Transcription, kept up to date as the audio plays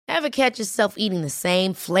Ever catch yourself eating the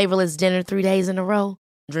same flavorless dinner 3 days in a row?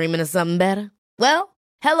 Dreaming of something better? Well,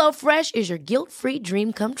 HelloFresh is your guilt-free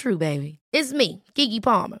dream come true, baby. It's me, Keke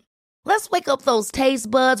Palmer. Let's wake up those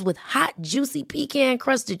taste buds with hot, juicy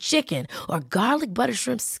pecan-crusted chicken or garlic butter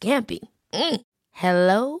shrimp scampi.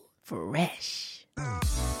 Hello Fresh.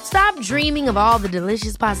 Stop dreaming of all the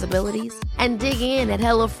delicious possibilities and dig in at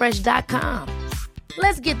HelloFresh.com.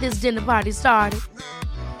 Let's get this dinner party started.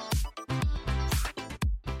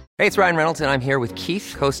 Hey, it's Ryan Reynolds, and I'm here with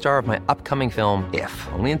Keith, co-star of my upcoming film, If,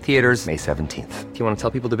 only in theaters May 17th. Do you want to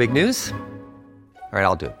tell people the big news? All right,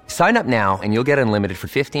 I'll do it. Sign up now and you'll get unlimited for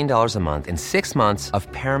 $15 a month and 6 months of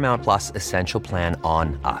Paramount Plus Essential Plan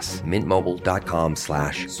on us.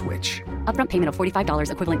 MintMobile.com/switch. Upfront payment of $45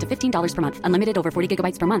 equivalent to $15 per month. Unlimited over 40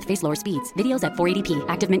 gigabytes per month. Face lower speeds. Videos at 480p.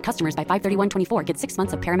 Active Mint customers by 531.24 get 6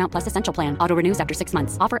 months of Paramount Plus Essential Plan. Auto renews after 6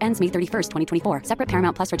 months. Offer ends May 31st, 2024. Separate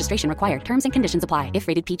Paramount Plus registration required. Terms and conditions apply if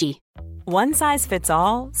rated PG. One size fits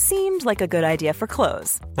all seemed like a good idea for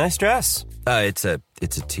clothes. Nice dress. It's a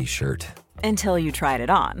t-shirt. Until you tried it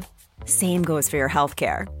on. Same goes for your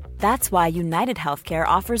healthcare. That's why United Healthcare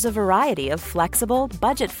offers a variety of flexible,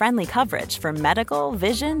 budget-friendly coverage for medical,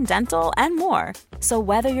 vision, dental, and more. So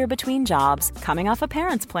whether you're between jobs, coming off a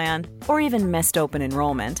parent's plan, or even missed open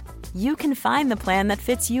enrollment, you can find the plan that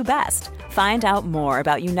fits you best. Find out more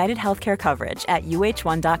about United Healthcare coverage at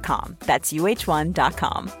uh1.com. That's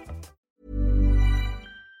uh1.com.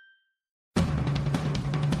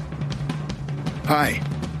 Hi,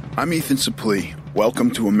 I'm Ethan Suplee.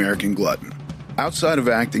 Welcome to American Glutton. Outside of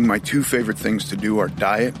acting, my two favorite things to do are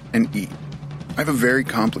diet and eat. I have a very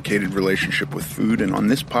complicated relationship with food, and on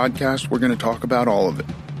this podcast, we're going to talk about all of it.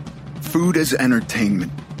 Food as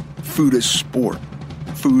entertainment, food as sport,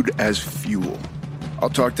 food as fuel. I'll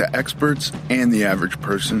talk to experts and the average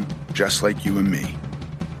person, just like you and me.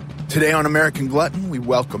 Today on American Glutton, we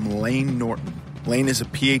welcome Layne Norton. Layne is a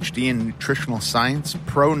PhD in nutritional science,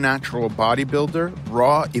 pro-natural bodybuilder,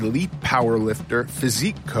 raw elite powerlifter,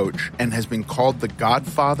 physique coach, and has been called the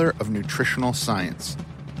godfather of nutritional science.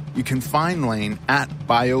 You can find Layne at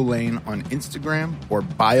BioLayne on Instagram or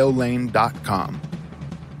biolayne.com.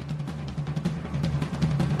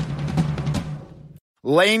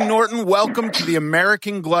 Layne Norton, welcome to the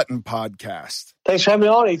American Glutton podcast. Thanks for having me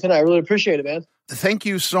on, Ethan. I really appreciate it, man. Thank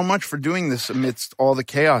you so much for doing this amidst all the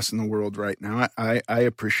chaos in the world right now. I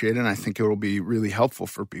appreciate it, and I think it will be really helpful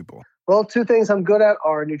for people. Well, two things I'm good at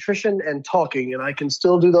are nutrition and talking, and I can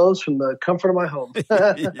still do those from the comfort of my home.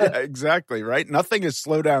 Yeah, exactly, right? Nothing is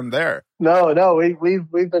slow down there. No,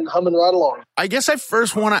 we've been humming right along. I guess I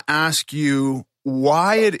first want to ask you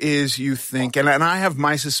why it is you think, and I have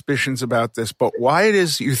my suspicions about this, but why it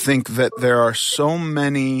is you think that there are so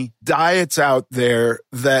many diets out there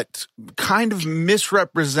that kind of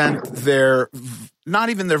misrepresent their, not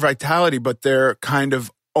even their vitality, but their kind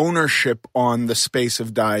of ownership on the space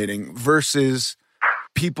of dieting versus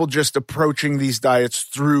people just approaching these diets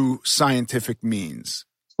through scientific means?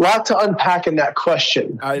 A lot to unpack in that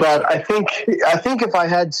question, but I think if I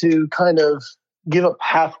had to kind of give a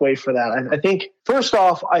pathway for that, I think first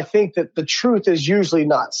off, I think that the truth is usually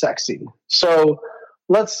not sexy. So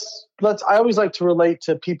let's I always like to relate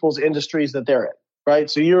to people's industries that they're in, right?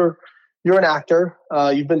 So you're an actor,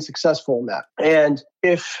 you've been successful in that. And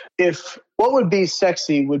if what would be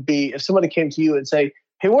sexy would be if somebody came to you and say,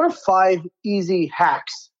 hey, what are 5 easy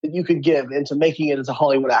hacks that you could give into making it as a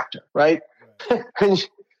Hollywood actor, right?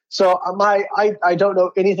 So I don't know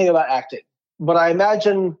anything about acting, but I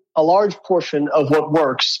imagine a large portion of what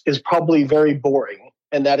works is probably very boring.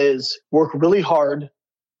 And that is work really hard,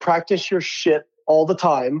 practice your shit all the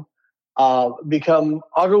time, become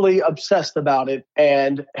utterly obsessed about it,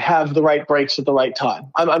 and have the right breaks at the right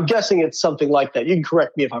time. I'm guessing it's something like that. You can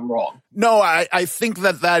correct me if I'm wrong. No, I think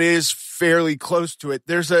that is fairly close to it.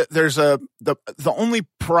 The only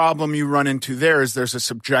problem you run into there is there's a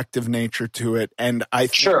subjective nature to it, and I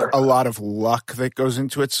think a lot of luck that goes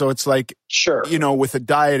into it. So it's like, with a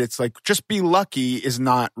diet, it's like just be lucky is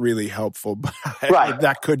not really helpful. But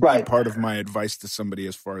that could be part of my advice to somebody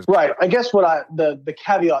as far as I guess the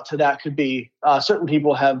caveat to that could be certain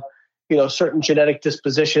people have certain genetic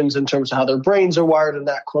dispositions in terms of how their brains are wired and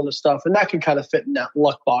that kind of stuff, and that can kind of fit in that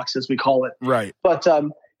luck box as we call it. Right. But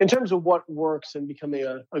in terms of what works and becoming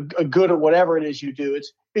a good at whatever it is you do,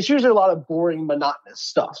 it's usually a lot of boring, monotonous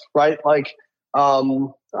stuff, right? Like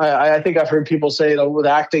I think I've heard people say with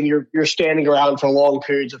acting, you're standing around for long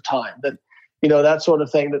periods of time. That that sort of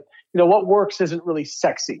thing. That what works isn't really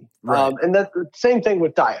sexy. Right. And that same thing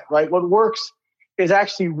with diet, right? What works is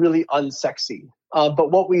actually really unsexy. But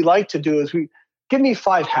what we like to do is give me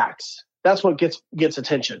 5 hacks. That's what gets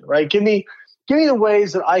attention, right? Give me give me the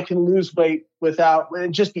ways that I can lose weight without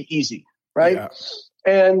and just be easy, right? Yeah.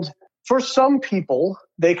 And for some people,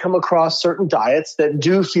 they come across certain diets that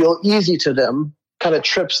do feel easy to them, kind of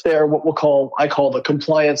trips their I call the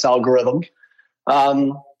compliance algorithm,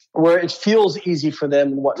 where it feels easy for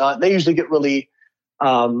them and whatnot. They usually get really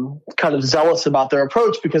kind of zealous about their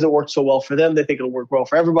approach because it works so well for them. They think it'll work well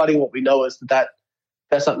for everybody. What we know is that's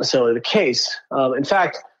not necessarily the case. In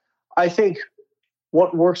fact, I think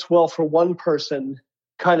what works well for one person,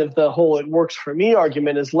 kind of the whole "it works for me"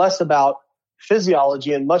 argument, is less about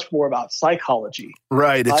physiology and much more about psychology.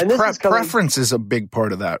 Right. It's preference is a big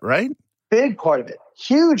part of that, right? Big part of it.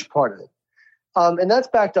 Huge part of it. And that's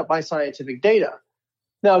backed up by scientific data.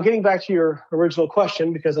 Now, getting back to your original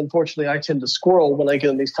question, because unfortunately I tend to squirrel when I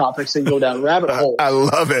get on these topics and go down rabbit holes. I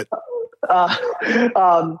love it.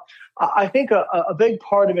 I think a big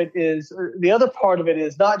part of it is, the other part of it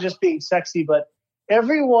is not just being sexy, but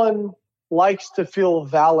everyone likes to feel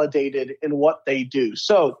validated in what they do.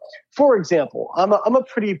 So, for example, I'm a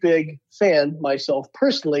pretty big fan myself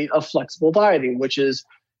personally of flexible dieting, which is,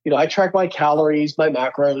 I track my calories, my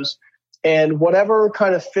macros, and whatever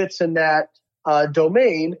kind of fits in that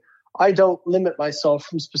domain, I don't limit myself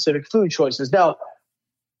from specific food choices. Now,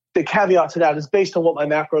 the caveat to that is based on what my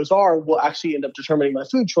macros are will actually end up determining my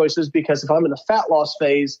food choices, because if I'm in a fat loss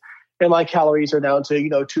phase and my calories are down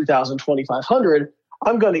to, 2,000, 2,500,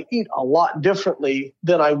 I'm going to eat a lot differently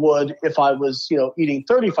than I would if I was, eating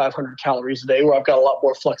 3,500 calories a day, where I've got a lot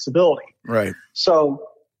more flexibility. Right. So,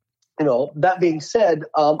 that being said,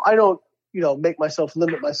 I don't, limit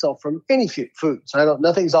myself from any foods.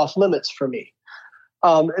 Nothing's off limits for me.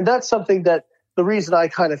 And that's something that the reason I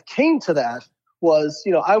kind of came to that was,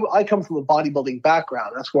 I come from a bodybuilding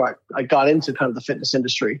background. That's where I got into kind of the fitness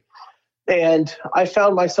industry. And I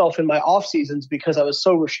found myself in my off seasons, because I was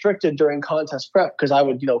so restricted during contest prep, because I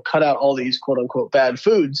would, cut out all these quote unquote bad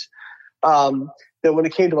foods, that when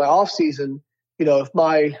it came to my off season,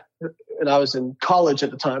 and I was in college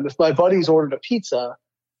at the time, if my buddies ordered a pizza,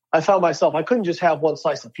 I found myself, I couldn't just have one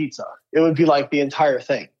slice of pizza. It would be like the entire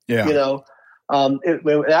thing. Yeah.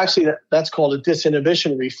 Actually, that's called a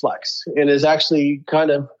disinhibition reflex, and is actually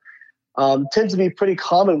kind of tends to be pretty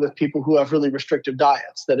common with people who have really restrictive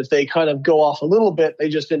diets, that if they kind of go off a little bit, they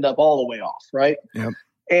just end up all the way off, right? Yep.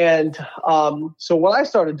 And so what I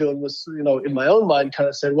started doing was, in my own mind, kind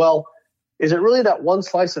of said, well, is it really that one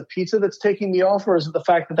slice of pizza that's taking me off, or is it the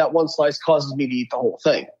fact that that one slice causes me to eat the whole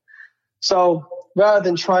thing? So rather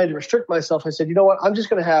than trying to restrict myself, I said, you know what, I'm just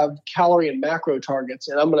going to have calorie and macro targets,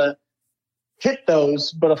 and I'm going to hit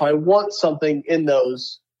those. But if I want something in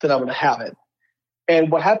those, then I'm going to have it.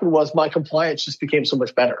 And what happened was my compliance just became so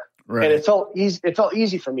much better. Right. And it felt easy. It felt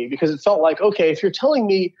easy for me, because it felt like, okay, if you're telling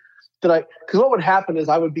me that because what would happen is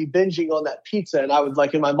I would be binging on that pizza, and I would,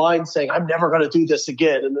 like, in my mind saying, I'm never going to do this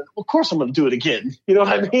again. And then, of course I'm going to do it again. You know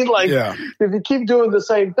what I mean? Like, yeah. If you keep doing the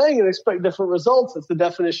same thing and expect different results, it's the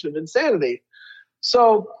definition of insanity.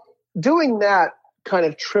 So doing that kind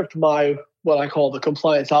of tripped what I call the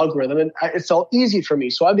compliance algorithm. And it felt easy for me.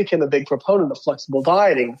 So I became a big proponent of flexible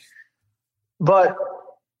dieting. But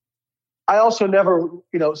I also never,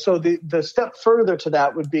 so the step further to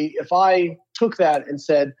that would be if I took that and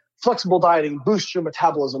said, flexible dieting boosts your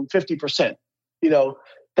metabolism 50%,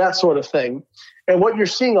 that sort of thing. And what you're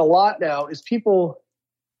seeing a lot now is people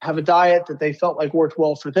have a diet that they felt like worked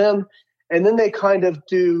well for them. And then they kind of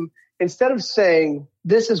do, instead of saying,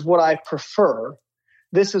 this is what I prefer,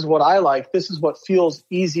 this is what I like, this is what feels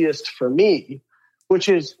easiest for me, which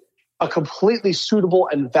is a completely suitable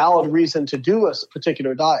and valid reason to do a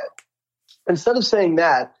particular diet. Instead of saying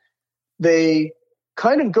that, they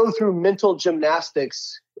kind of go through mental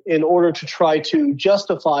gymnastics in order to try to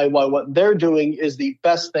justify why what they're doing is the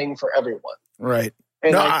best thing for everyone. Right.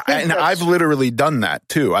 And I've literally done that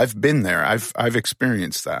too. I've been there. I've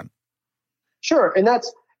experienced that. Sure. And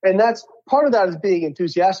that's part of that is being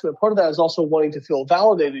enthusiastic, but part of that is also wanting to feel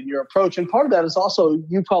validated in your approach. And part of that is also,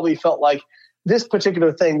 you probably felt like this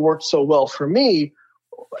particular thing worked so well for me.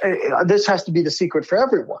 This has to be the secret for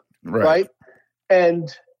everyone. Right?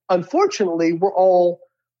 And unfortunately,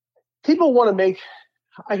 people want to make,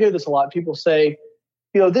 I hear this a lot. People say,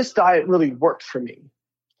 this diet really worked for me.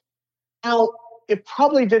 Now, it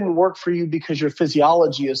probably didn't work for you because your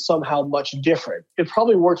physiology is somehow much different. It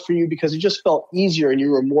probably worked for you because it just felt easier and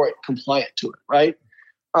you were more compliant to it, right?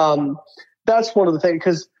 That's one of the things,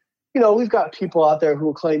 because, we've got people out there who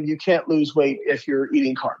will claim you can't lose weight if you're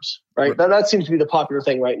eating carbs, right? That seems to be the popular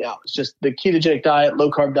thing right now. It's just the ketogenic diet,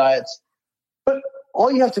 low carb diets. But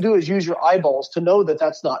all you have to do is use your eyeballs to know that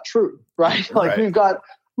that's not true, right? Like, we've got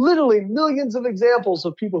literally millions of examples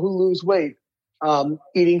of people who lose weight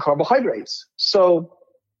eating carbohydrates. So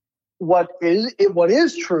what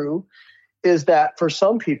is true is that for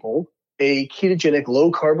some people, a ketogenic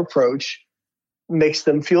low-carb approach makes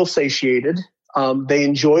them feel satiated. They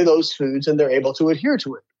enjoy those foods and they're able to adhere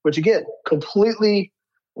to it, which again, completely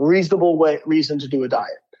reasonable reason to do a diet.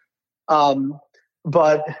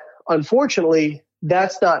 But unfortunately,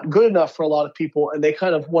 that's not good enough for a lot of people, and they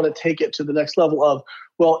kind of want to take it to the next level of,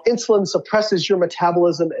 well, insulin suppresses your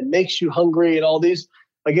metabolism and makes you hungry, and all these,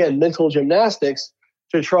 again, mental gymnastics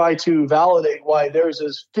to try to validate why theirs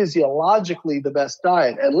is physiologically the best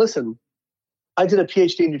diet. And listen, I did a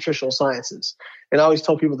PhD in nutritional sciences, and I always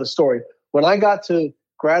tell people the story. When I got to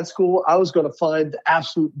grad school, I was going to find the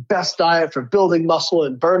absolute best diet for building muscle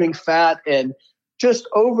and burning fat. And just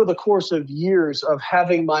over the course of years of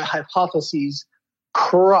having my hypotheses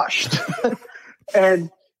crushed and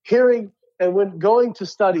when going to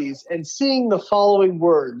studies and seeing the following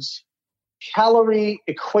words, calorie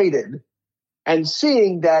equated, and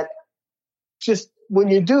seeing that just when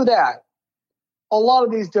you do that, a lot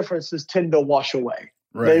of these differences tend to wash away.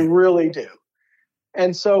 Right. They really do.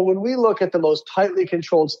 And so when we look at the most tightly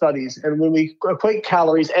controlled studies and when we equate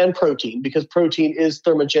calories and protein, because protein is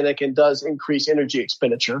thermogenic and does increase energy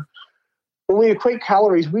expenditure, when we equate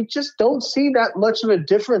calories, we just don't see that much of a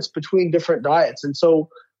difference between different diets. And so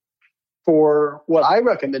for what I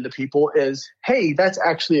recommend to people is, hey, that's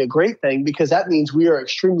actually a great thing because that means we are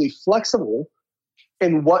extremely flexible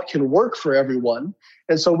in what can work for everyone.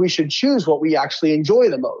 And so we should choose what we actually enjoy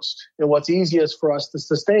the most and what's easiest for us to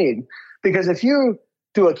sustain. Because if you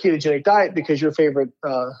do a ketogenic diet because your favorite,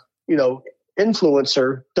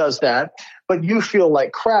 influencer does that, but you feel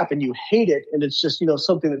like crap and you hate it, and it's just,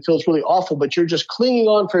 something that feels really awful, but you're just clinging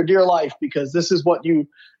on for dear life because this is what you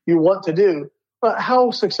want to do. But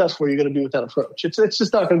how successful are you going to be with that approach? It's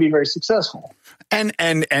just not going to be very successful. And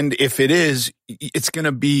if it is, you're going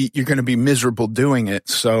to be miserable doing it.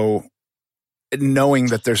 So knowing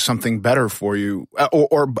that there's something better for you,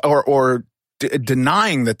 or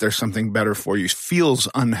denying that there's something better for you feels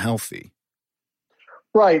unhealthy.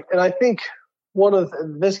 Right. And I think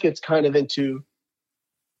this gets kind of into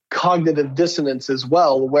cognitive dissonance as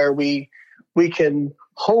well, where we become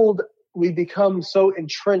so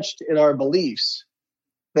entrenched in our beliefs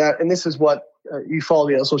that, and this is what you follow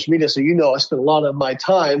me on social media, so I spend a lot of my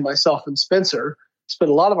time, myself and Spencer,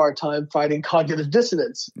 spend a lot of our time fighting cognitive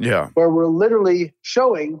dissonance. Yeah. Where we're literally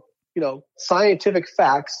showing, scientific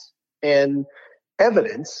facts and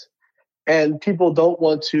evidence, and people don't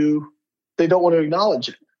want to acknowledge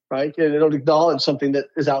it, right? They don't acknowledge something that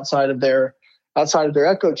is outside of their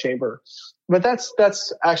echo chamber. But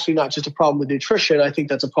that's actually not just a problem with nutrition. I think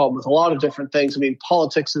that's a problem with a lot of different things. I mean,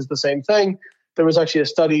 politics is the same thing. There was actually a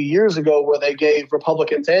study years ago where they gave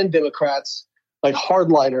Republicans and Democrats, like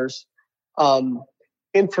hardliners,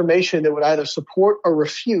 information that would either support or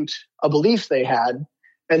refute a belief they had.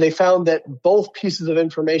 And they found that both pieces of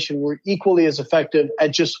information were equally as effective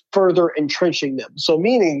at just further entrenching them. So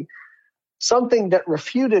meaning something that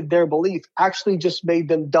refuted their belief actually just made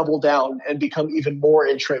them double down and become even more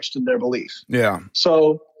entrenched in their belief. Yeah.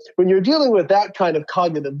 So when you're dealing with that kind of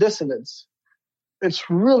cognitive dissonance, it's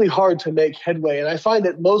really hard to make headway. And I find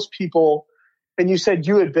that most people, and you said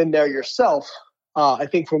you had been there yourself, I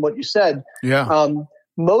think from what you said,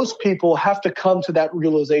 most people have to come to that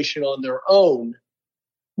realization on their own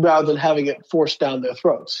rather than having it forced down their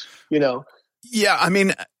throats, Yeah, I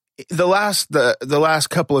mean, the last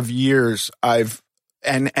couple of years I've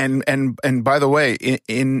and by the way,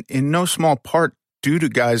 in no small part due to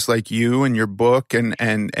guys like you and your book and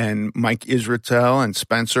Mike Israetel and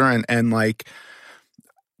Spencer and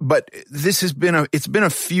but it's been a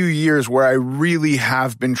few years where I really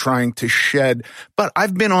have been trying to shed, but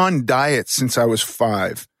I've been on diets since I was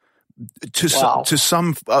 5 to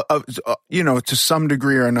some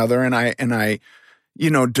degree or another. And I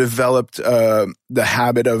developed the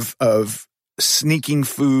habit of sneaking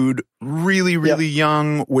food really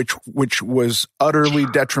young, which was utterly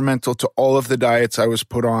detrimental to all of the diets I was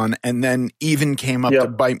put on, and then even came up to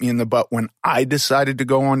bite me in the butt when I decided to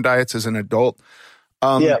go on diets as an adult.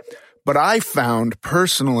 But I found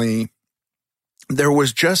personally there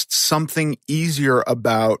was just something easier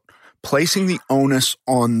about placing the onus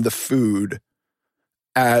on the food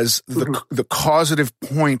as the causative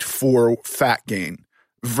point for fat gain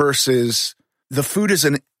versus the food is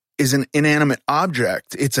an inanimate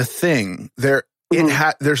object. It's a thing.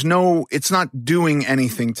 It's not doing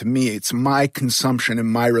anything to me. It's my consumption and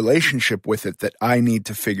my relationship with it that I need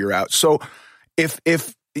to figure out. So if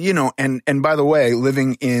and by the way,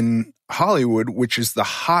 living in Hollywood, which is the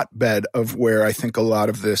hotbed of where I think a lot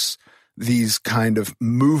of this these kind of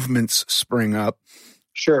movements spring up.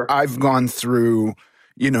 Sure. I've gone through,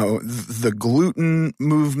 the gluten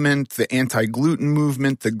movement, the anti-gluten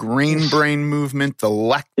movement, the grain brain movement, the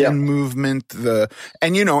lectin movement,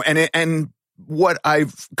 and what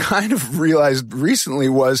I've kind of realized recently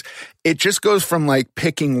was it just goes from like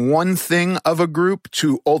picking one thing of a group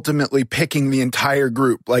to ultimately picking the entire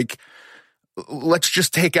group. Like, let's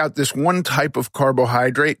just take out this one type of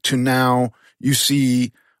carbohydrate to now you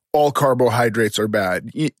see all carbohydrates are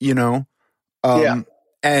bad,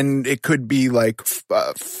 And it could be like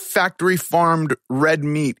factory farmed red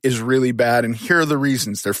meat is really bad. And here are the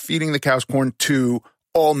reasons. They're feeding the cows corn. To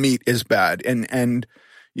all meat is bad. And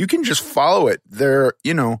you can just follow it. The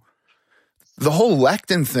whole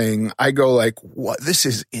lectin thing, I go like, what? This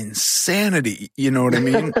is insanity. You know what I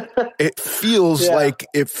mean? It feels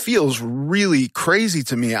it feels really crazy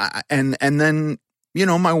to me. And then,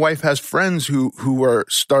 my wife has friends who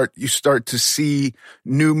you start to see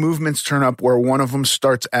new movements turn up where one of them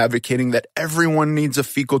starts advocating that everyone needs a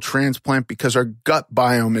fecal transplant because our gut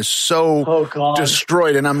biome is so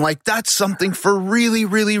destroyed. And I'm like, that's something for really,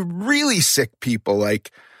 really, really sick people.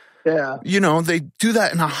 Like, they do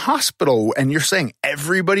that in a hospital and you're saying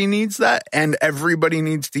everybody needs that and everybody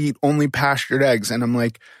needs to eat only pastured eggs. And I'm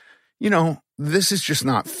like, this is just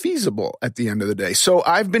not feasible at the end of the day. So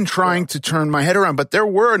I've been trying to turn my head around, but there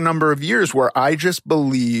were a number of years where I just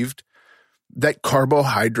believed that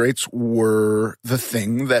carbohydrates were the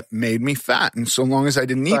thing that made me fat. And so long as I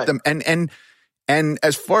didn't eat them, and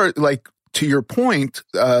as far like to your point,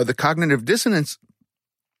 the cognitive dissonance,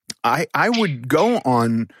 I would go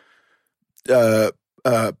on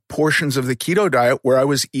portions of the keto diet where I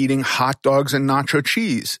was eating hot dogs and nacho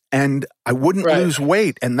cheese and I wouldn't lose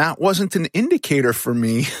weight. And that wasn't an indicator for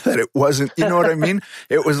me that it wasn't, you know what I mean?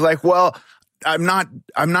 It was like, well, I'm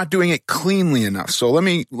not doing it cleanly enough. So let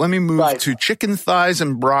me move to chicken thighs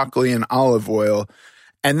and broccoli and olive oil.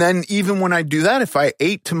 And then even when I do that, if I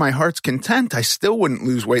ate to my heart's content, I still wouldn't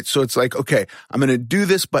lose weight. So it's like, okay, I'm going to do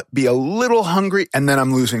this, but be a little hungry and then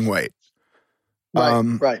I'm losing weight.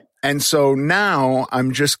 Right. And so now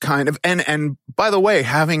I'm just kind of, and by the way,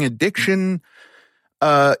 having addiction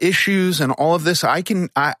issues and all of this,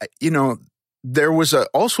 there was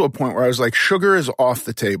also a point where I was like, sugar is off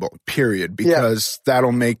the table, period, because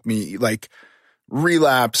that'll make me like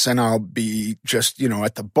relapse and I'll be just,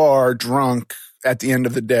 at the bar drunk at the end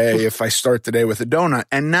of the day if I start the day with a donut.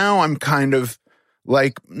 And now I'm kind of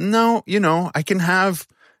like, no, I can have,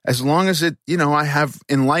 as long as it, I have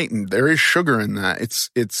enlightened, there is sugar in that.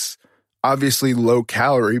 It's obviously low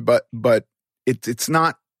calorie, but it's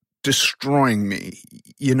not destroying me.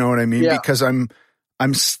 You know what I mean? Yeah. Because I'm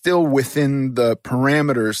still within the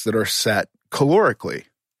parameters that are set calorically.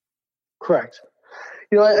 Correct.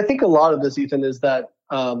 I think a lot of this, Ethan, is that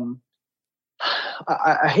I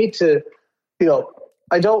hate to,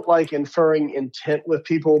 I don't like inferring intent with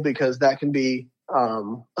people because that can be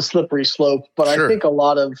a slippery slope. But sure. I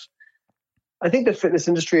think the fitness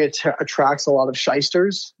industry attracts a lot of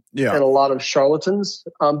shysters and a lot of charlatans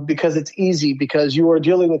because it's easy, because you are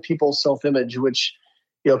dealing with people's self-image, which,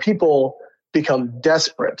 people become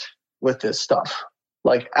desperate with this stuff,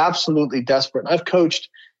 like absolutely desperate. I've coached,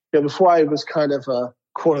 before I was kind of a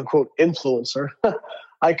quote unquote influencer,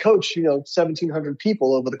 I coached, 1,700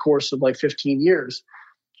 people over the course of like 15 years.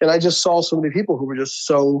 And I just saw so many people who were just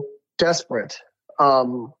so desperate.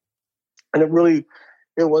 And it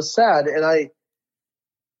was sad. And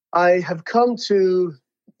I have come to,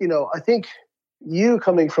 I think you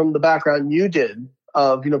coming from the background you did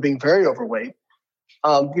of, being very overweight,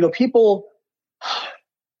 people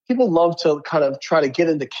love to kind of try to get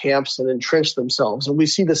into camps and entrench themselves. And we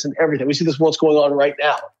see this in everything. We see this what's going on right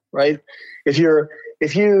now, right? If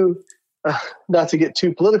you not to get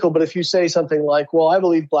too political, but if you say something like, well, I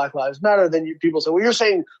believe Black Lives Matter, then people say, well, you're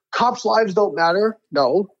saying cops' lives don't matter.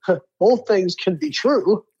 No, both things can be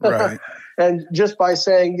true. Right. And just by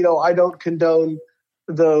saying, I don't condone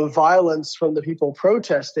the violence from the people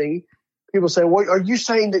protesting, people say, well, are you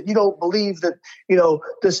saying that you don't believe that,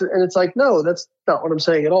 this? And it's like, no, that's not what I'm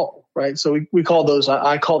saying at all. Right. So we call those,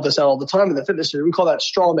 I call this out all the time in the fitness industry. We call that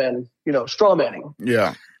strawmanning.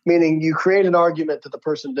 Yeah. Meaning you create an argument that the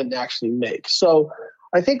person didn't actually make. So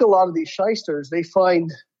I think a lot of these shysters, they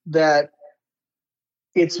find that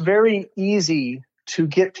it's very easy to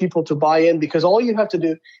get people to buy in, because all you have to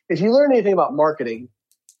do, if you learn anything about marketing,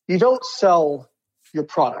 you don't sell your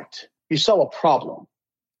product, you sell a problem.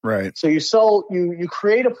 Right. So you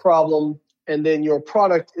create a problem, and then your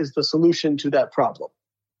product is the solution to that problem.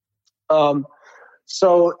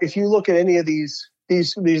 So if you look at any of these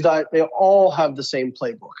diets, they all have the same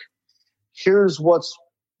playbook. Here's what's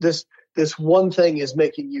this. this one thing is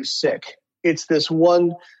making you sick. It's this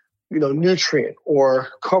one, nutrient or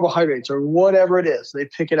carbohydrates or whatever it is. They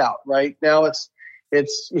pick it out, right? Now it's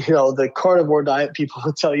the carnivore diet. People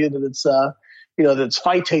will tell you that it's, that it's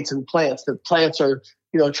phytates in plants, that plants are,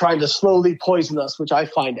 trying to slowly poison us, which I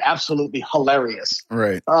find absolutely hilarious.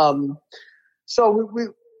 Right. So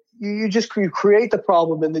you create the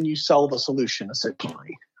problem and then you sell the solution,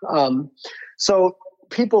 essentially. So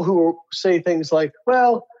people who say things like,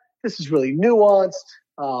 well, this is really nuanced.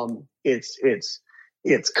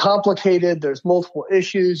 It's complicated. There's multiple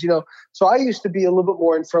issues, So I used to be a little bit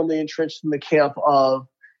more firmly entrenched in the camp of,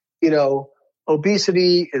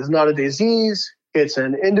 obesity is not a disease. It's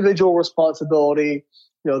an individual responsibility,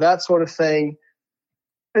 that sort of thing.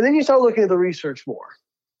 And then you start looking at the research more.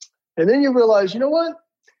 And then you realize, you know what?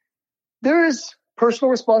 There is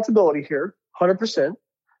personal responsibility here, 100%.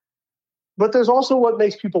 But there's also what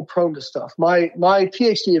makes people prone to stuff. My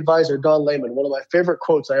PhD advisor, Don Layman, one of my favorite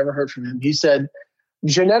quotes I ever heard from him, he said,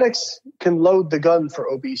 genetics can load the gun for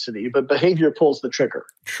obesity, but behavior pulls the trigger.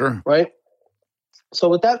 Sure. Right? So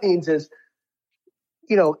what that means is,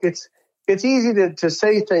 it's easy to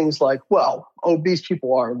say things like, well, obese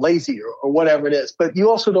people are lazy or whatever it is. But you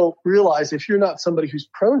also don't realize, if you're not somebody who's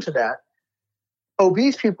prone to that,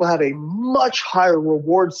 obese people have a much higher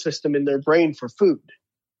reward system in their brain for food.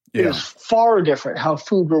 Yeah. It is far different how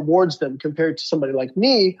food rewards them compared to somebody like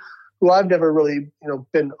me, who I've never really,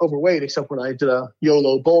 been overweight except when I did a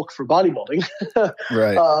YOLO bulk for bodybuilding.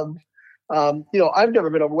 Right. I've never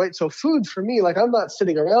been overweight. So food for me, like, I'm not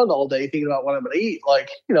sitting around all day thinking about what I'm going to eat. Like,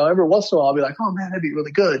 every once in a while I'll be like, oh man, that'd be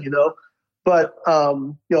really good, But,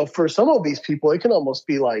 for some obese people, it can almost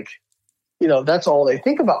be like, that's all they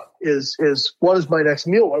think about is what is my next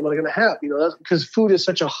meal? What am I going to have? That's because food is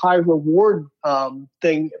such a high reward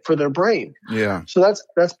thing for their brain. Yeah. So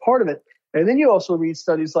that's part of it. And then you also read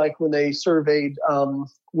studies like when they surveyed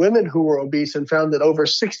women who were obese and found that over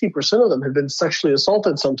 60% of them had been sexually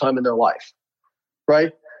assaulted sometime in their life,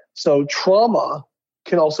 right? So trauma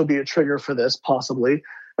can also be a trigger for this, possibly,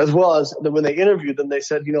 as well as when they interviewed them, they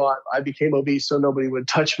said, I became obese so nobody would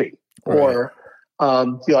touch me, right. Or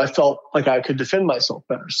I felt like I could defend myself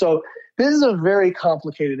better. So this is a very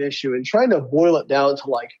complicated issue, and trying to boil it down to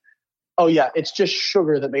like, oh yeah, it's just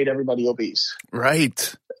sugar that made everybody obese.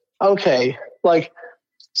 Right. Okay.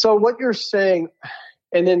 So what you're saying,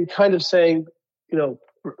 and then kind of saying,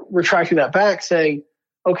 retracting that back, saying,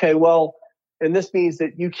 okay, well, and this means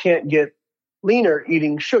that you can't get leaner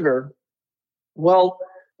eating sugar. Well,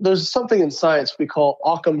 there's something in science we call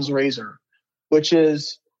Occam's razor, which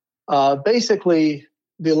is basically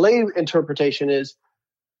the lay interpretation is,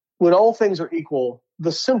 when all things are equal,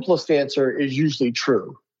 the simplest answer is usually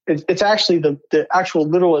true. It's actually the actual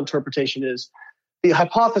literal interpretation is, the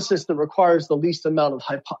hypothesis that requires the least amount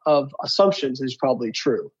of assumptions is probably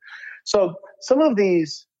true. So some of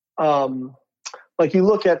these, like you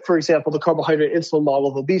look at, for example, the carbohydrate insulin model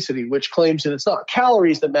of obesity, which claims that it's not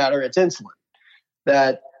calories that matter, it's insulin.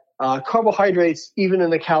 That carbohydrates, even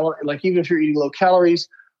in even if you're eating low calories,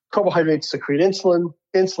 carbohydrates secrete insulin.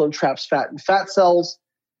 Insulin traps fat in fat cells.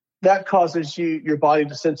 That causes your body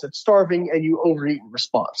to sense it's starving, and you overeat in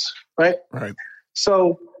response, right? Right.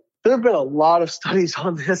 So there have been a lot of studies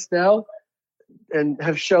on this now, and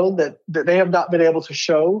have shown that they have not been able to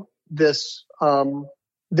show this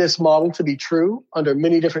model to be true under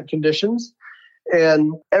many different conditions.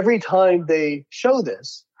 And every time they show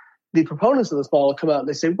this, the proponents of this model come out and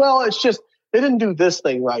they say, well, it's just they didn't do this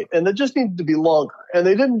thing right, and it just needed to be longer, and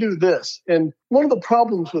they didn't do this. And one of the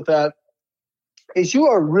problems with that is you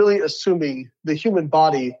are really assuming the human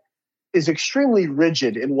body is extremely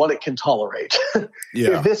rigid in what it can tolerate.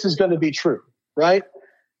 Yeah. If this is going to be true, right?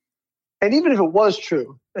 And even if it was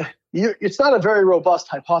true, it's not a very robust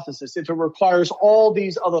hypothesis if it requires all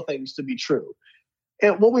these other things to be true.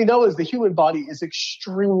 And what we know is the human body is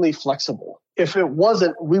extremely flexible. If it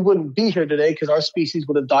wasn't, we wouldn't be here today, because our species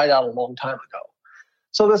would have died out a long time ago.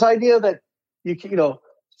 So this idea that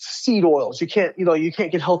seed oils, you can't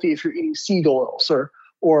get healthy if you're eating seed oils,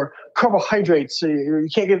 or carbohydrates. You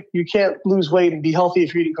can't lose weight and be healthy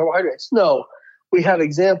if you're eating carbohydrates. No, we have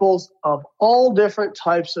examples of all different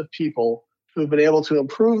types of people who've been able to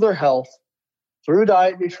improve their health through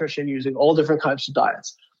diet and nutrition using all different types of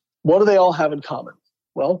diets. What do they all have in common?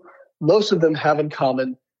 Well, most of them have in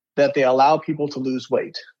common that they allow people to lose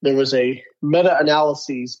weight. There was a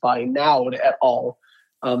meta-analysis by Naud et al.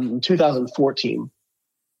 In 2014.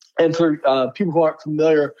 And for people who aren't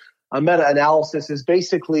familiar, a meta-analysis is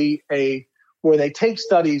basically where they take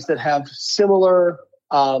studies that have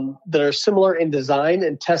that are similar in design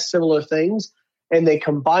and test similar things, and they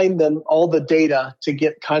combined them, all the data, to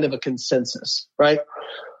get kind of a consensus, right?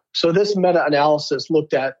 So this meta-analysis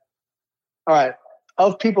looked at, all right,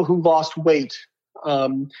 of people who lost weight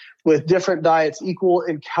with different diets equal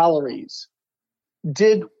in calories,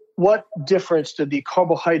 what difference did the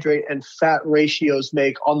carbohydrate and fat ratios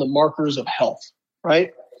make on the markers of health,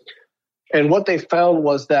 right? And what they found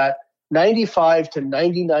was that 95 to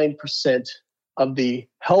 99% of the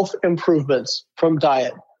health improvements from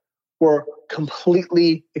diet were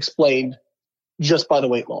completely explained just by the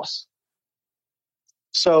weight loss.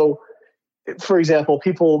 So, for example,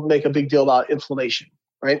 people make a big deal about inflammation,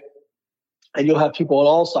 right? And you'll have people on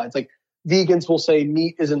all sides. Like vegans will say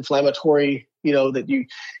meat is inflammatory, that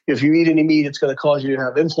if you eat any meat, it's going to cause you to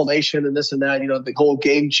have inflammation and this and that, the whole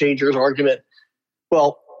game changers argument.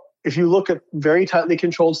 Well, if you look at very tightly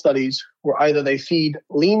controlled studies where either they feed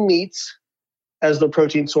lean meats as the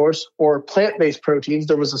protein source or plant-based proteins,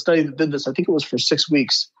 there was a study that did this, I think it was for 6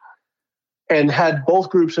 weeks, and had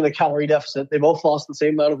both groups in a calorie deficit. They both lost the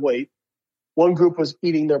same amount of weight. One group was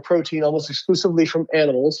eating their protein almost exclusively from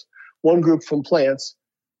animals, one group from plants.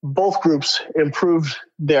 Both groups improved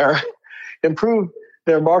their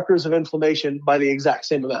markers of inflammation by the exact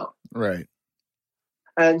same amount. Right.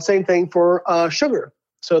 And same thing for sugar.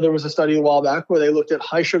 So there was a study a while back where they looked at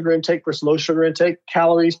high sugar intake versus low sugar intake,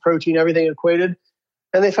 calories, protein, everything equated.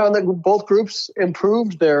 And they found that both groups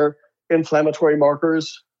improved their inflammatory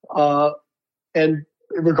markers, and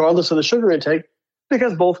regardless of the sugar intake,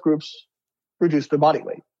 because both groups reduced their body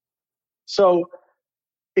weight. So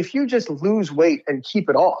if you just lose weight and keep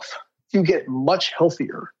it off, you get much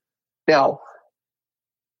healthier. Now,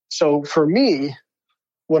 so for me,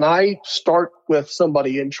 when I start with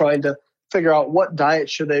somebody and trying to figure out what diet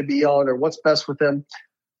should they be on or what's best with them,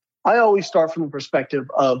 I always start from the perspective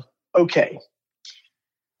of, okay,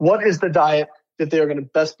 what is the diet that they're going to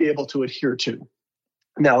best be able to adhere to?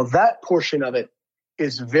 Now, that portion of it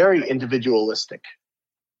is very individualistic.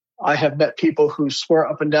 I have met people who swear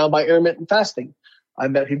up and down by intermittent fasting.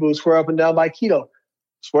 I've met people who swear up and down by keto,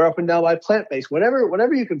 swear up and down by plant-based,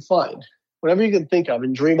 whatever you can find, whatever you can think of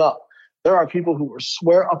and dream up. There are people who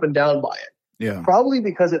swear up and down by it. Yeah. Probably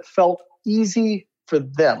because it felt easy for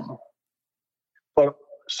them. But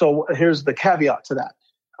so here's the caveat to that.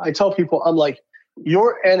 I tell people, I'm like,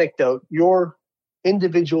 your anecdote, your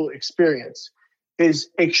individual experience is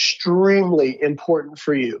extremely important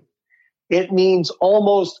for you. It means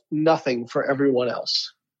almost nothing for everyone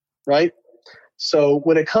else, right? So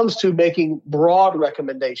when it comes to making broad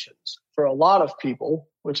recommendations for a lot of people,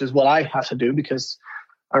 which is what I have to do because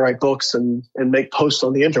I write books and make posts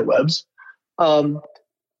on the interwebs,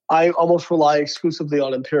 I almost rely exclusively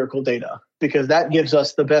on empirical data because that gives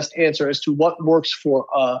us the best answer as to what works for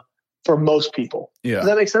most people. Yeah. Does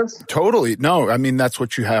that make sense? Totally. No, I mean, that's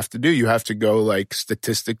what you have to do. You have to go like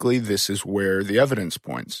statistically, this is where the evidence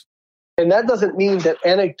points. And that doesn't mean that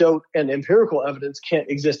anecdote and empirical evidence can't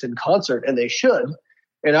exist in concert, and they should.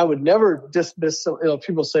 And I would never dismiss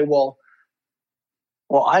people say, well,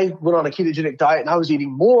 I went on a ketogenic diet and I was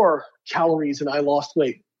eating more calories and I lost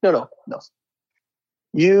weight. No.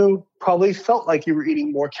 You probably felt like you were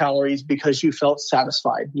eating more calories because you felt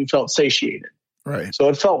satisfied. You felt satiated. Right. So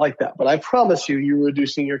it felt like that. But I promise you're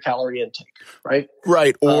reducing your calorie intake, right?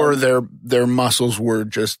 Right. Or their muscles were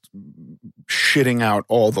just shitting out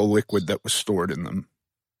all the liquid that was stored in them.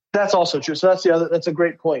 That's also true. So that's a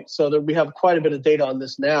great point. So we have quite a bit of data on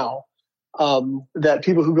this now, that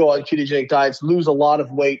people who go on ketogenic diets lose a lot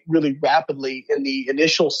of weight really rapidly in the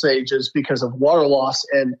initial stages because of water loss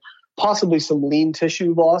and possibly some lean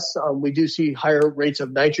tissue loss. We do see higher rates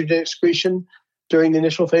of nitrogen excretion during the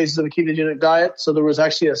initial phases of a ketogenic diet. So there was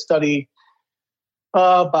actually a study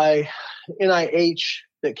by NIH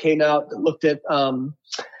that came out that looked at a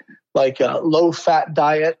low-fat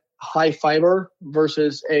diet, high fiber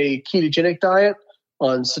versus a ketogenic diet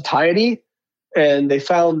on satiety. And they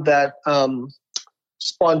found that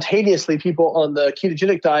spontaneously people on the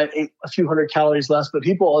ketogenic diet ate a few hundred calories less, but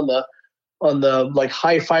people on the like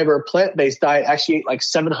high fiber plant-based diet actually ate like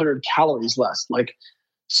 700 calories less.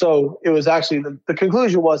 So it was actually the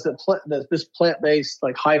conclusion was that this plant-based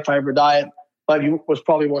like high fiber diet was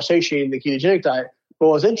probably more satiating than the ketogenic diet. But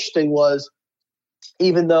what was interesting was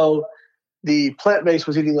even though the plant-based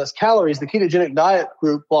was eating less calories, the ketogenic diet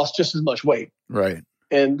group lost just as much weight. Right.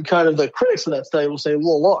 And kind of the critics of that study will say,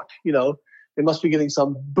 well, look, they must be getting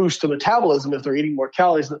some boost to metabolism if they're eating more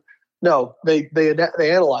calories. No, they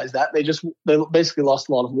analyzed that. They basically lost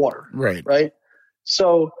a lot of water. Right. Right.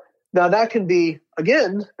 So now that can be,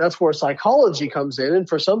 again, that's where psychology comes in. And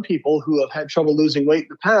for some people who have had trouble losing weight in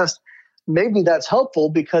the past, maybe that's helpful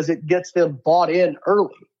because it gets them bought in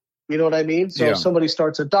early. You know what I mean? So if somebody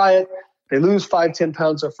starts a diet, they lose 5-10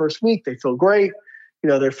 pounds their first week, they feel great.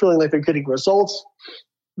 They're feeling like they're getting results.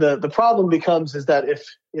 The problem becomes is that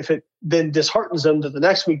if it then disheartens them that the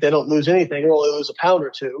next week they don't lose anything or only lose a pound or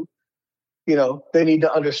two, they need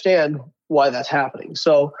to understand why that's happening.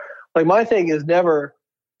 So like my thing is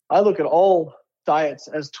I look at all diets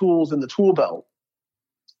as tools in the tool belt.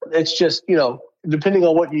 It's just, depending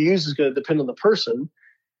on what you use is going to depend on the person.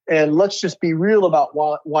 And let's just be real about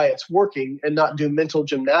why it's working and not do mental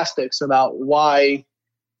gymnastics about why,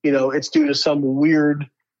 it's due to some weird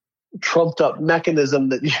trumped up mechanism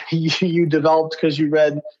that you developed because you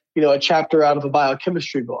read, a chapter out of a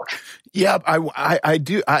biochemistry book. Yeah, I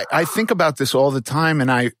do. I think about this all the time,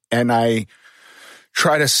 and I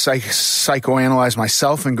try to psychoanalyze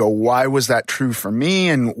myself and go, why was that true for me,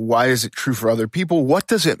 and why is it true for other people? What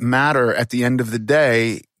does it matter at the end of the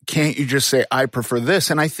day? Can't you just say, I prefer this?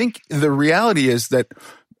 And I think the reality is that,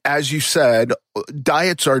 as you said,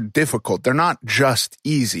 diets are difficult. They're not just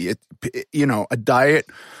easy. A diet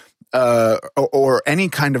or any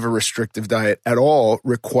kind of a restrictive diet at all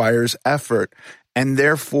requires effort. And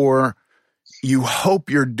therefore, you hope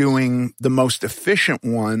you're doing the most efficient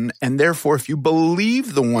one. And therefore, if you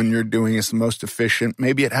believe the one you're doing is the most efficient,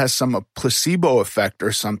 maybe it has some placebo effect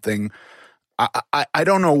or something. I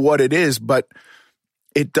don't know what it is, but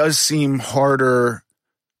it does seem harder,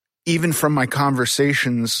 even from my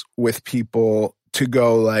conversations with people, to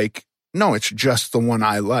go like, no, it's just the one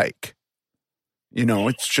I like.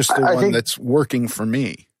 It's just the one that's working for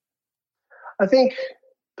me. I think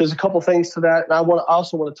there's a couple things to that. And I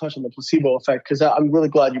also want to touch on the placebo effect, because I'm really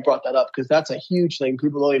glad you brought that up, because that's a huge thing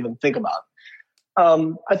people don't even think about.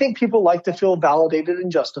 I think people like to feel validated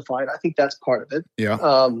and justified. I think that's part of it.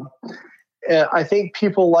 Yeah. And I think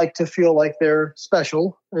people like to feel like they're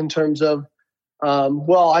special in terms of,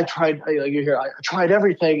 I tried, I tried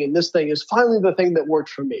everything, and this thing is finally the thing that worked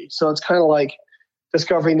for me. So it's kind of like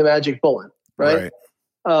discovering the magic bullet, right?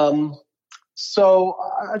 So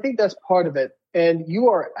I think that's part of it. And you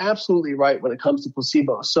are absolutely right when it comes to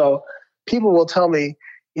placebo. So people will tell me,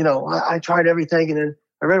 I tried everything, and then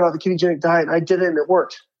I read about the ketogenic diet, and I did it, and it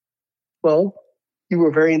worked. Well, you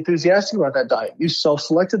were very enthusiastic about that diet. You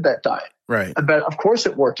self-selected that diet. Right. I bet, of course,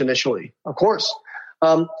 it worked initially. Of course.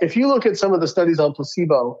 If you look at some of the studies on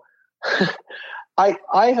placebo,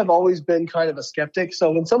 I have always been kind of a skeptic.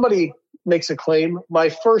 So when somebody makes a claim, my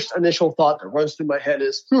first initial thought that runs through my head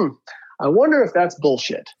is, I wonder if that's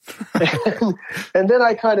bullshit. And then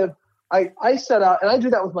I set out, and I do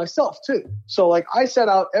that with myself too. So like I set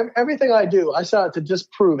out everything I do, I set out to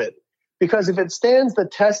disprove it. Because if it stands the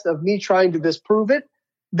test of me trying to disprove it,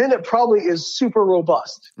 then it probably is super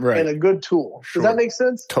robust and a good tool. Sure. Does that make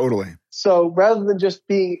sense? Totally. So rather than just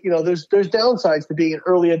being, there's downsides to being an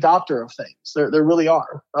early adopter of things. There really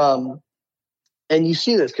are. And you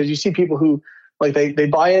see this because you see people who like they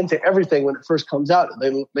buy into everything when it first comes out.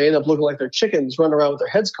 And they end up looking like they're chickens running around with their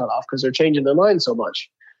heads cut off because they're changing their mind so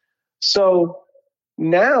much. So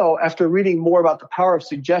now, after reading more about the power of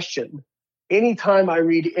suggestion, anytime I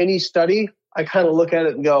read any study, I kind of look at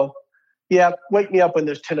it and go, yeah, wake me up when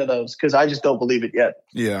there's 10 of those, because I just don't believe it yet.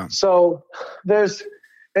 Yeah. So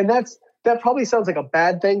that probably sounds like a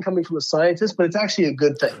bad thing coming from a scientist, but it's actually a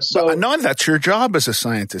good thing. So no, that's your job as a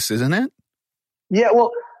scientist, isn't it? Yeah,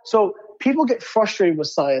 well, so people get frustrated with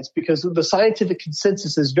science because the scientific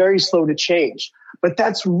consensus is very slow to change. But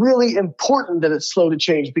that's really important that it's slow to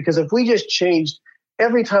change, because if we just changed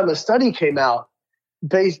every time a study came out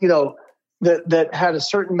based, that had a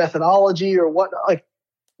certain methodology or what, like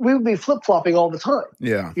we would be flip-flopping all the time.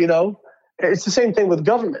 Yeah. It's the same thing with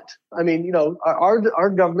government. I mean, our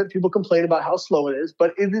government, people complain about how slow it is,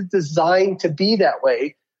 but it is designed to be that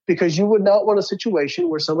way, because you would not want a situation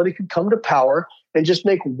where somebody could come to power and just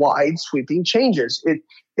make wide sweeping changes. It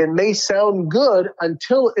may sound good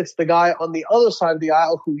until it's the guy on the other side of the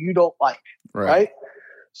aisle who you don't like, right?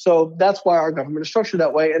 So that's why our government is structured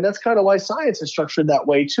that way. And that's kind of why science is structured that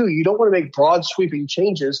way too. You don't want to make broad sweeping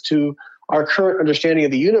changes to our current understanding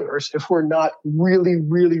of the universe if we're not really,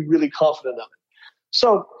 really, really confident of it.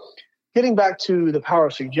 So getting back to the power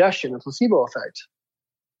of suggestion and placebo effect,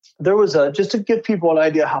 there was just to give people an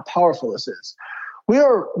idea how powerful this is. We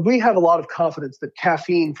have a lot of confidence that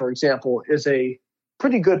caffeine, for example, is a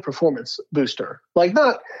pretty good performance booster.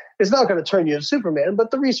 It's not going to turn you into Superman,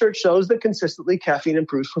 but the research shows that consistently caffeine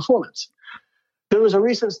improves performance. There was a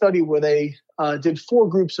recent study where they did 4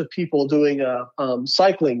 groups of people doing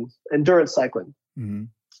cycling, endurance cycling. Mm-hmm.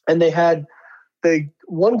 And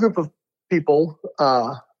one group of people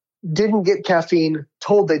didn't get caffeine,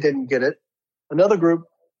 told they didn't get it. Another group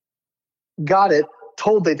got it,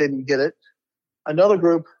 told they didn't get it. Another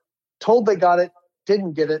group told they got it,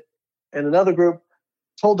 didn't get it, and another group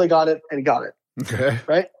told they got it and got it. Okay.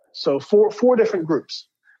 Right? So four different groups.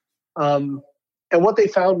 And what they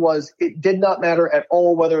found was it did not matter at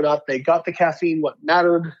all whether or not they got the caffeine. What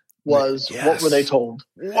mattered was what were they told.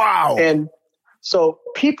 Wow. And so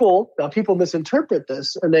people misinterpret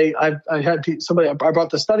this, and I brought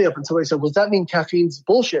the study up, and somebody said, well, does that mean caffeine's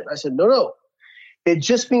bullshit? I said, no. It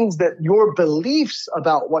just means that your beliefs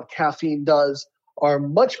about what caffeine does are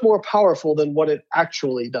much more powerful than what it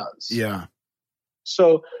actually does. Yeah.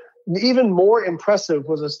 So even more impressive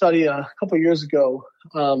was a study a couple of years ago,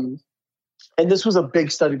 and this was a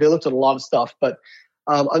big study. They looked at a lot of stuff, but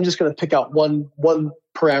I'm just going to pick out one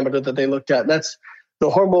parameter that they looked at, and that's the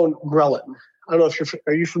hormone ghrelin. I don't know if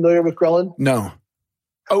are you familiar with ghrelin? No.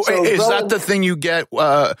 Oh, so is that the thing you get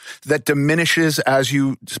that diminishes as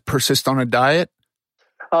you persist on a diet?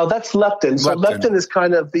 That's leptin. So leptin is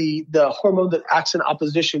kind of the hormone that acts in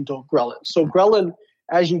opposition to ghrelin. So ghrelin,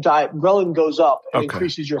 as you diet, ghrelin goes up and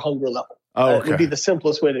increases your hunger level. That would be the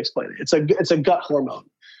simplest way to explain it. It's a gut hormone.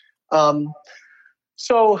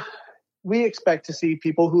 So we expect to see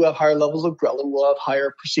people who have higher levels of ghrelin will have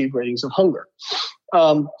higher perceived ratings of hunger.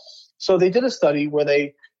 So they did a study where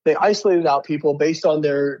they isolated out people based on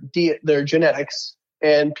their genetics,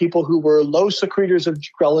 and people who were low secretors of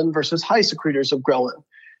ghrelin versus high secretors of ghrelin.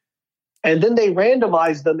 And then they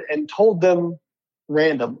randomized them and told them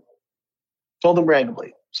randomly.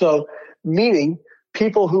 So meaning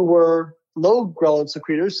people who were low ghrelin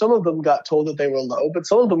secretors, some of them got told that they were low, but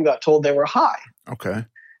some of them got told they were high. Okay.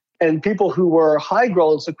 And people who were high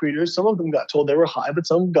ghrelin secretors, some of them got told they were high, but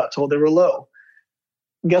some got told they were low.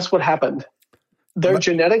 Guess what happened? Their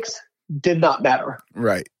genetics did not matter.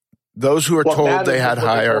 Right. Those who are told they had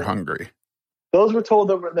high are hungry. Those were told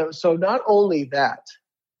that. So not only that,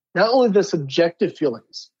 not only the subjective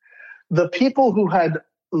feelings, the people who had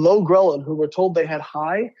low ghrelin, who were told they had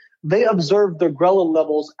high, they observed their ghrelin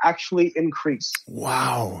levels actually increase.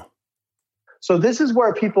 Wow. So this is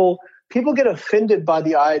where people get offended by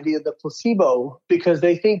the idea of the placebo, because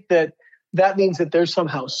they think that means that they're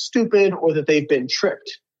somehow stupid or that they've been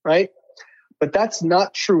tricked, right? But that's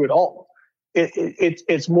not true at all.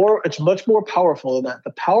 It's much more powerful than that.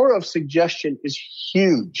 The power of suggestion is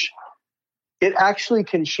huge. It actually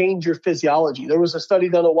can change your physiology. There was a study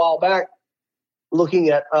done a while back looking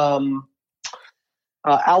at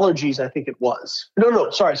allergies, I think it was.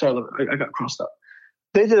 No, sorry, I got crossed up.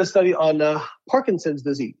 They did a study on Parkinson's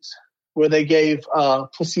disease where they gave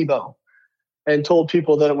placebo and told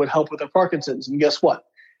people that it would help with their Parkinson's. And guess what?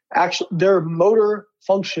 Actually, their motor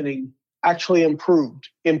functioning actually improved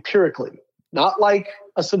empirically, not like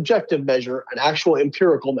a subjective measure, an actual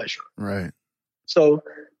empirical measure. Right. So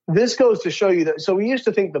this goes to show you that. So we used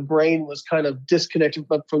to think the brain was kind of disconnected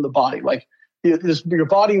from the body. Like your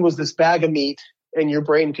body was this bag of meat and your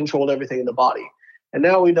brain controlled everything in the body. And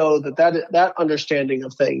now we know that understanding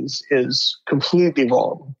of things is completely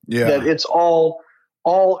wrong. Yeah. That it's all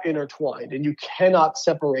intertwined, and you cannot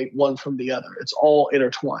separate one from the other. It's all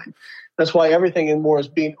intertwined. That's why everything in more is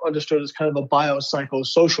being understood as kind of a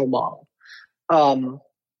biopsychosocial model.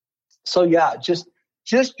 So yeah, just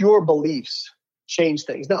your beliefs change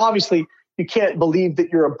things. Now, obviously, you can't believe that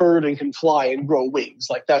you're a bird and can fly and grow wings.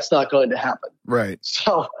 Like, that's not going to happen. Right.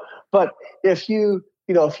 So, but if you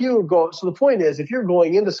go, so the point is, if you're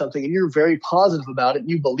going into something and you're very positive about it, and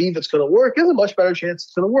you believe it's going to work, there's a much better chance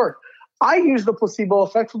it's going to work. I use the placebo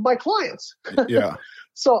effect with my clients. Yeah.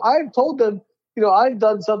 So I've told them, I've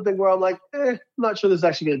done something where I'm like, I'm not sure this is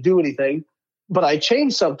actually going to do anything, but I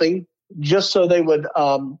changed something just so they would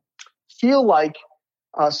feel like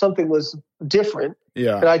something was different.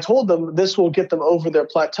 Yeah. And I told them this will get them over their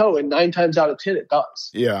plateau, and 9 times out of 10 it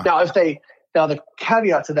does. Yeah. Now the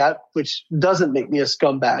caveat to that, which doesn't make me a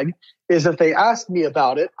scumbag, is if they ask me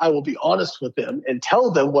about it, I will be honest with them and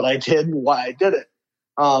tell them what I did and why I did it.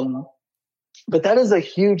 But that is a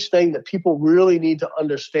huge thing that people really need to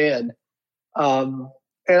understand. And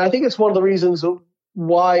I think it's one of the reasons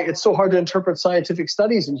why it's so hard to interpret scientific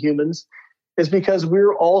studies in humans, is because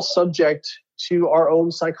we're all subject to our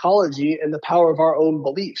own psychology and the power of our own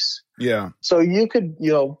beliefs. Yeah. So you could,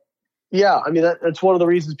 that's one of the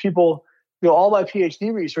reasons people, all my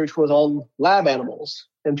PhD research was on lab animals,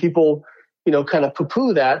 and people, kind of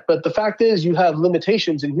poo-poo that. But the fact is, you have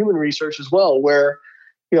limitations in human research as well, where,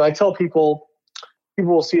 I tell people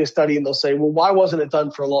will see a study and they'll say, well, why wasn't it done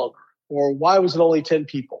for longer? Or why was it only 10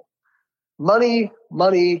 people? Money,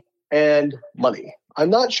 and money. I'm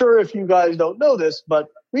not sure if you guys don't know this, but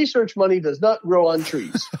research money does not grow on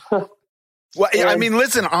trees. Well, I mean,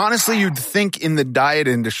 listen, honestly, you'd think in the diet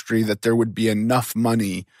industry that there would be enough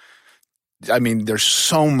money I mean, there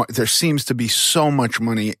seems to be so much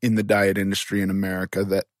money in the diet industry in America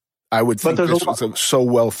that I would think this was so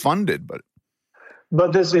well funded. But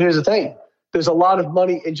here's the thing. There's a lot of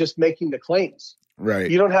money in just making the claims. Right.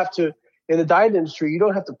 You don't have to, in the diet industry, you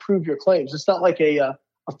don't have to prove your claims. It's not like a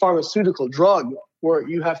pharmaceutical drug where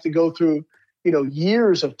you have to go through,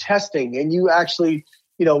 years of testing and you actually,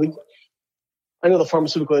 I know the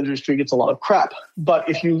pharmaceutical industry gets a lot of crap, but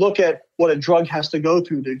if you look at what a drug has to go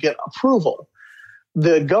through to get approval,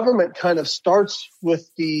 the government kind of starts with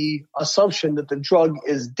the assumption that the drug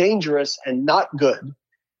is dangerous and not good.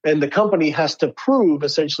 And the company has to prove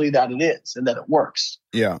essentially that it is and that it works.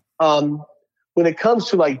 Yeah. When it comes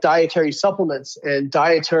to like dietary supplements and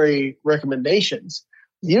dietary recommendations,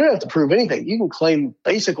 you don't have to prove anything. You can claim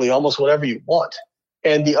basically almost whatever you want.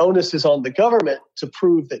 And the onus is on the government to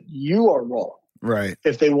prove that you are wrong. Right.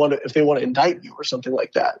 If they want to indict you or something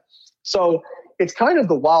like that. So it's kind of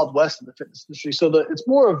the Wild West in the fitness industry. So it's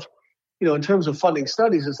more of, in terms of funding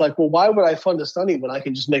studies, it's like, well, why would I fund a study when I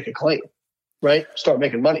can just make a claim, right? Start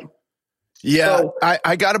making money. Yeah. So,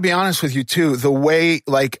 I got to be honest with you too. The way,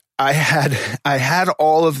 like, I had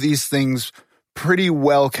all of these things pretty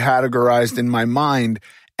well categorized in my mind.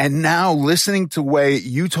 And now listening to the way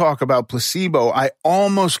you talk about placebo, I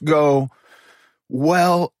almost go,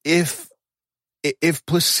 well, if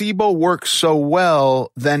placebo works so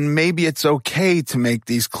well, then maybe it's okay to make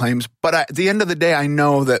these claims. But at the end of the day, I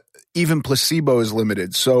know that even placebo is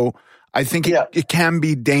limited. So I think it can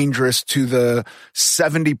be dangerous to the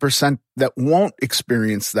 70% that won't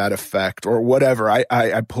experience that effect or whatever.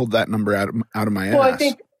 I pulled that number out of my ass. Well,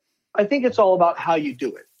 I think it's all about how you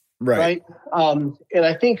do it. Right. And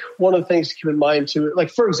I think one of the things to keep in mind too, like,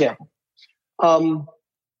 for example,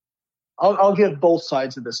 I'll give both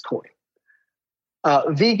sides of this coin.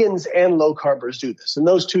 Vegans and low carbers do this, and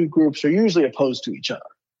those two groups are usually opposed to each other.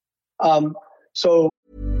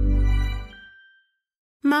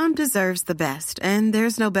 Mom deserves the best, and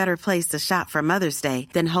there's no better place to shop for Mother's Day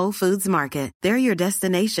than Whole Foods Market. They're your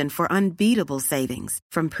destination for unbeatable savings,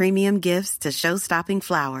 from premium gifts to show-stopping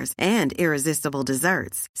flowers and irresistible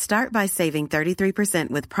desserts. Start by saving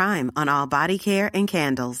 33% with Prime on all body care and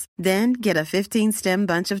candles. Then get a 15-stem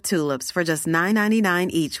bunch of tulips for just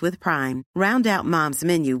 $9.99 each with Prime. Round out Mom's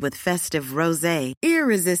menu with festive rosé,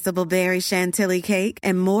 irresistible berry chantilly cake,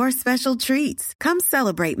 and more special treats. Come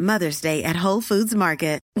celebrate Mother's Day at Whole Foods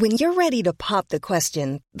Market. When you're ready to pop the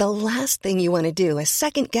question, the last thing you want to do is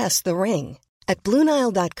second-guess the ring. At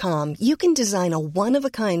BlueNile.com, you can design a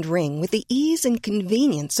one-of-a-kind ring with the ease and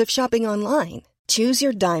convenience of shopping online. Choose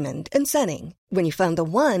your diamond and setting. When you find the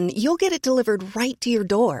one, you'll get it delivered right to your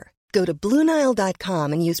door. Go to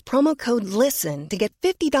BlueNile.com and use promo code LISTEN to get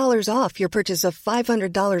 $50 off your purchase of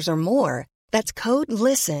 $500 or more. That's code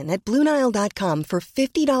LISTEN at BlueNile.com for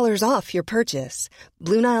 $50 off your purchase.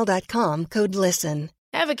 BlueNile.com, code LISTEN.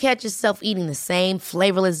 Ever catch yourself eating the same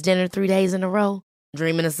flavorless dinner 3 days in a row?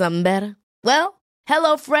 Dreaming of something better? Well,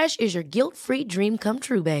 HelloFresh is your guilt-free dream come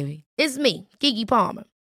true, baby. It's me, Keke Palmer.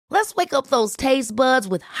 Let's wake up those taste buds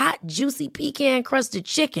with hot, juicy pecan-crusted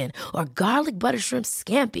chicken or garlic butter shrimp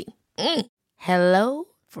scampi. Hello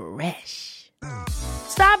Fresh.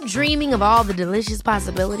 Stop dreaming of all the delicious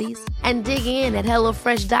possibilities and dig in at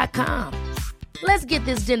HelloFresh.com. Let's get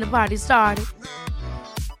this dinner party started.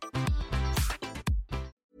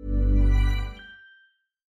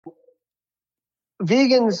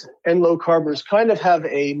 Vegans and low carbers kind of have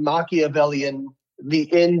a Machiavellian,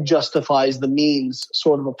 the end justifies the means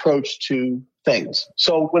sort of approach to things.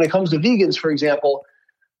 So when it comes to vegans, for example,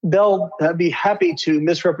 they'll be happy to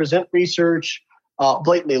misrepresent research,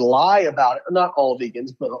 blatantly lie about it. Not all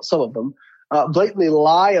vegans, but some of them blatantly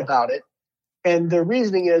lie about it. And their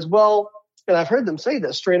reasoning is, well, and I've heard them say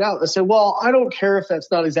this straight out. They say, well, I don't care if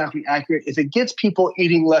that's not exactly accurate. If it gets people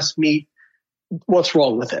eating less meat, what's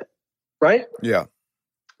wrong with it? Right? Yeah.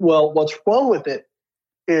 Well, what's wrong with it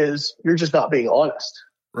is you're just not being honest.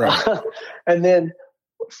 Right. And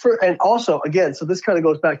also, again, so this kind of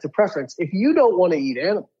goes back to preference. If you don't want to eat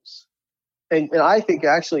animals, and I think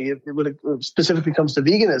actually when it specifically comes to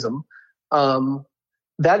veganism,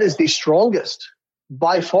 that is the strongest,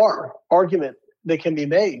 by far, argument that can be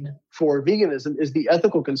made for veganism is the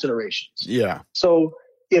ethical considerations. Yeah. So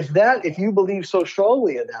if you believe so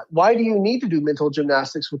strongly in that, why do you need to do mental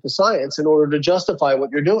gymnastics with the science in order to justify what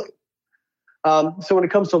you're doing? So when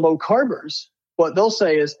it comes to low carbers, what they'll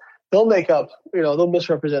say is they'll make up, they'll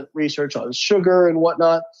misrepresent research on sugar and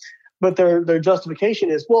whatnot, but their justification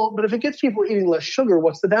is, well, but if it gets people eating less sugar,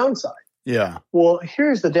 what's the downside? Yeah. Well,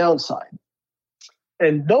 here's the downside.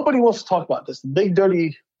 And nobody wants to talk about this. Big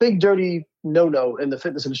dirty no-no in the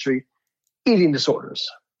fitness industry, eating disorders.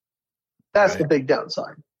 That's the big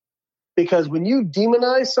downside. Because when you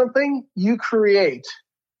demonize something, you create.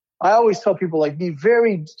 I always tell people, like, be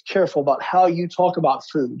very careful about how you talk about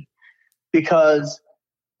food, because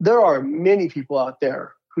there are many people out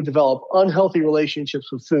there who develop unhealthy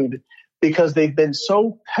relationships with food because they've been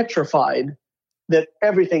so petrified that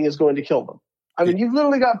everything is going to kill them. I mean, you've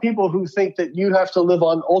literally got people who think that you have to live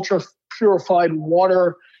on ultra purified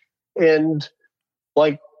water and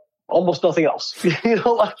like almost nothing else.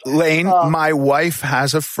 Lane, my wife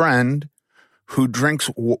has a friend who drinks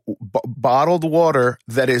bottled water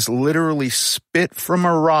that is literally spit from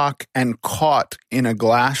a rock and caught in a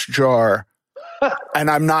glass jar. And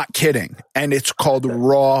I'm not kidding. And it's called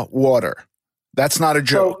raw water. That's not a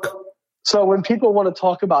joke. So when people want to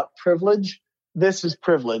talk about privilege, this is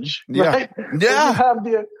privilege, right? Yeah.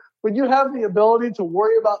 When you have the ability to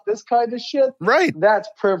worry about this kind of shit, right? That's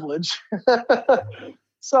privilege.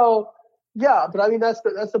 So, yeah, but I mean, that's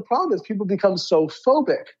the problem is people become so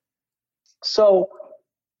phobic. So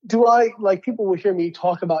people will hear me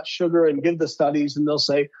talk about sugar and give the studies and they'll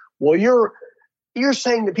say, well, you're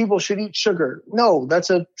saying that people should eat sugar. No, that's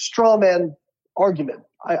a straw man argument.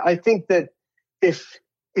 I think that if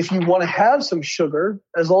you want to have some sugar,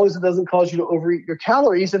 as long as it doesn't cause you to overeat your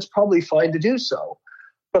calories, it's probably fine to do so.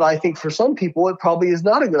 But I think for some people, it probably is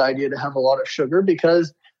not a good idea to have a lot of sugar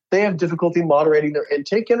because they have difficulty moderating their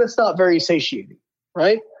intake and it's not very satiating,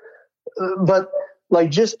 right? But like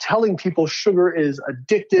just telling people sugar is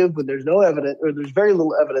addictive when there's no evidence or there's very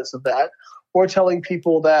little evidence of that, or telling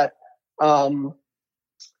people that, that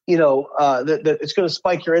it's going to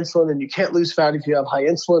spike your insulin and you can't lose fat if you have high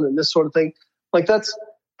insulin and this sort of thing. Like that's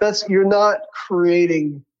you're not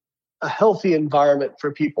creating a healthy environment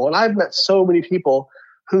for people. And I've met so many people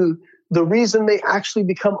who the reason they actually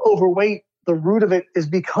become overweight, the root of it is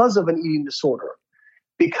because of an eating disorder,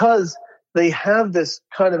 because they have this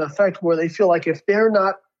kind of effect where they feel like if they're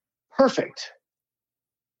not perfect,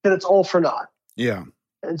 then it's all for naught. Yeah.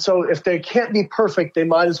 And so if they can't be perfect, they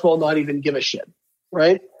might as well not even give a shit,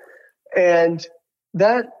 right? And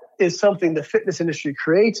that is something the fitness industry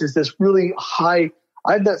creates, is this really high.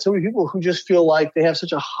 I've met so many people who just feel like they have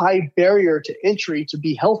such a high barrier to entry to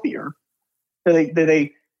be healthier.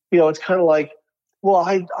 They it's kind of like, well,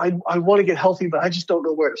 I want to get healthy, but I just don't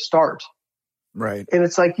know where to start. Right. And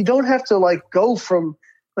it's like, you don't have to go from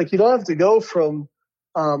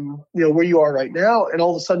where you are right now and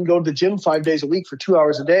all of a sudden go to the gym 5 days a week for 2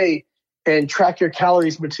 hours a day and track your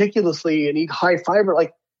calories meticulously and eat high fiber.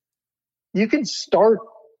 Like, you can start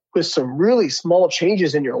with some really small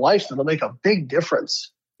changes in your life that'll make a big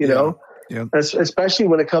difference, you know? Yeah. Especially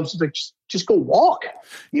when it comes to just go walk.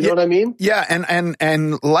 You know what I mean? Yeah.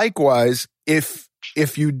 And likewise, if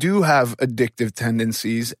you do have addictive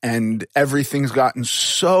tendencies and everything's gotten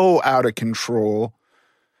so out of control,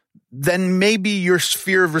 then maybe your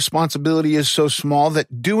sphere of responsibility is so small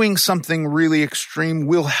that doing something really extreme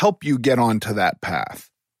will help you get onto that path.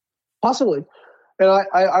 Possibly. And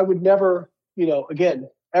I would never, again,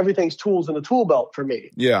 everything's tools in a tool belt for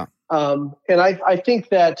me. Yeah. And I think,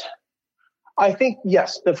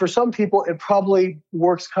 yes, that for some people, it probably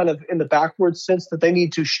works kind of in the backwards sense that they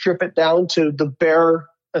need to strip it down to the bare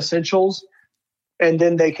essentials and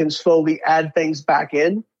then they can slowly add things back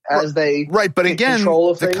in as they but again,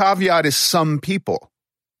 control of the things. caveat is some people.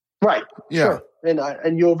 Right. Yeah. Sure.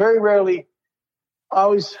 And you'll very rarely, I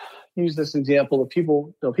always use this example of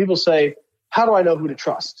people, people say, how do I know who to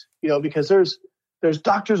trust? Because there's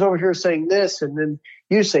doctors over here saying this and then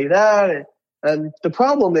you say that. And the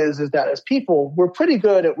problem is that as people, we're pretty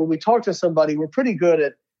good at, when we talk to somebody, we're pretty good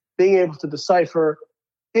at being able to decipher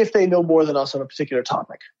if they know more than us on a particular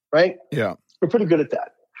topic, right? Yeah. We're pretty good at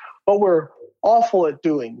that. What we're awful at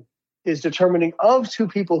doing is determining of two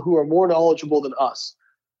people who are more knowledgeable than us,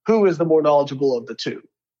 who is the more knowledgeable of the two.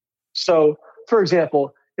 So, for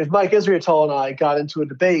example, if Mike Israetel and I got into a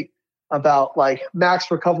debate about like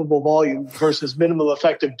max recoverable volume versus minimum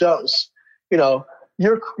effective dose,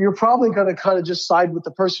 you're probably going to kind of just side with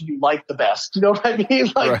the person you like the best. You know what I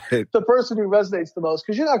mean? Like the person who resonates the most,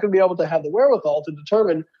 because you're not going to be able to have the wherewithal to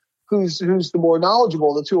determine who's the more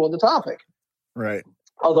knowledgeable of the two on the topic. Right.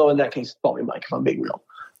 Although in that case, it's probably Mike, if I'm being real.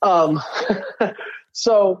 It's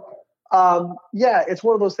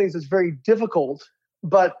one of those things that's very difficult.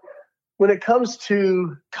 But when it comes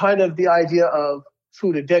to kind of the idea of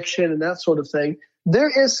food addiction and that sort of thing, there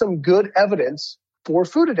is some good evidence for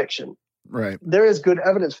food addiction. Right. There is good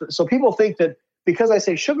evidence for it. So people think that because I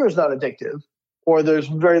say sugar is not addictive, or there's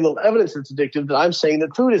very little evidence it's addictive, that I'm saying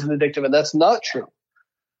that food isn't addictive, and that's not true.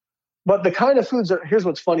 But the kind of foods here's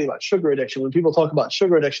what's funny about sugar addiction. When people talk about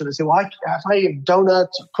sugar addiction, they say, well, if I eat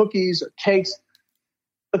donuts or cookies or cakes,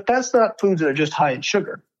 But that's not foods that are just high in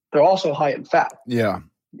sugar. They're also high in fat. Yeah.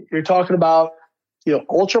 You're talking about,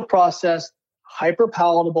 ultra processed, hyper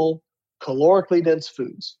palatable, calorically dense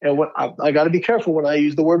foods. And what I got to be careful when I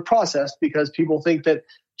use the word processed, because people think that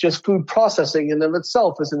just food processing in and of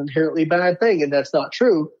itself is an inherently bad thing, and that's not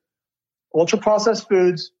true. Ultra processed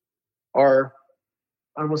foods are,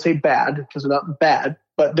 I don't want to say bad because they're not bad,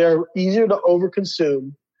 but they're easier to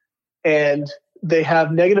overconsume, and they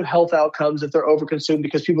have negative health outcomes if they're overconsumed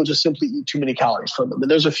because people just simply eat too many calories from them. And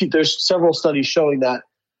there's several studies showing that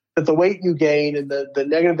the weight you gain and the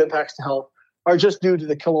negative impacts to health are just due to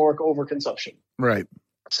the caloric overconsumption. Right.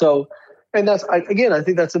 So, and I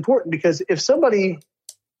think that's important, because if somebody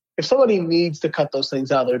needs to cut those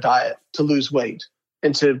things out of their diet to lose weight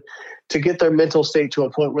and to get their mental state to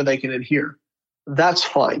a point where they can adhere, that's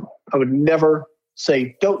fine. I would never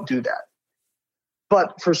say don't do that.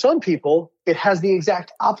 But for some people, it has the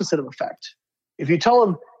exact opposite of effect. If you tell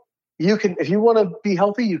them if you want to be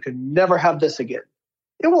healthy, you can never have this again,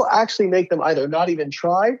 it will actually make them either not even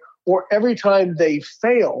try, or every time they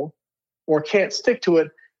fail or can't stick to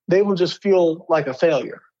it, they will just feel like a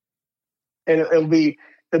failure. And it'll be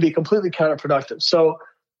completely counterproductive. So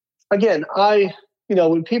again,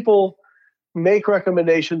 when people make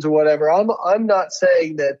recommendations or whatever, I'm not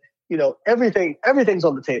saying that, everything's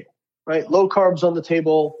on the table, right? Low carbs on the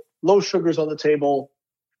table, low sugars on the table,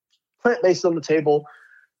 plant-based on the table.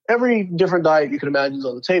 Every different diet you can imagine is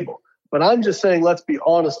on the table. But I'm just saying, let's be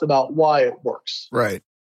honest about why it works. Right.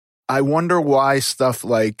 I wonder why stuff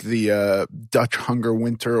like the Dutch hunger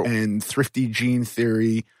winter and thrifty gene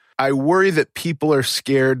theory, I worry that people are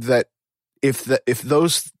scared that if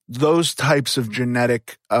those types of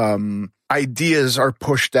genetic ideas are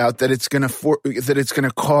pushed out, that it's going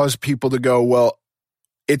to cause people to go, well,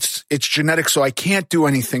 it's genetic, so I can't do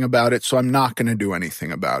anything about it, so I'm not going to do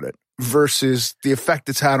anything about it. Versus the effect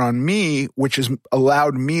it's had on me, which has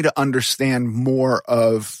allowed me to understand more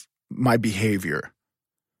of my behavior.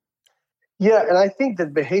 Yeah, and I think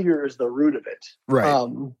that behavior is the root of it. Right.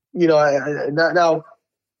 Now,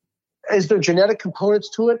 is there genetic components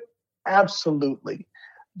to it? Absolutely.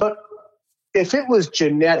 But if it was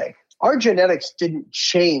genetic, our genetics didn't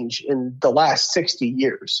change in the last 60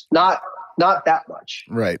 years. Not that much.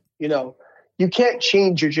 Right. You can't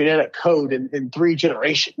change your genetic code in 3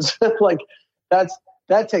 generations.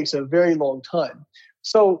 That takes a very long time.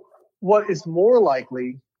 So what is more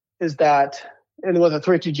likely is that, and what the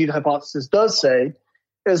thrifty gene hypothesis does say,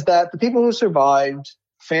 is that the people who survived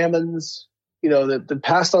famines, that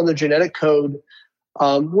passed on their genetic code,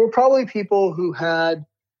 were probably people who had,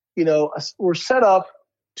 were set up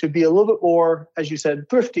to be a little bit more, as you said,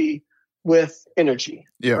 thrifty with energy.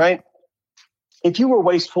 Yeah. Right. If you were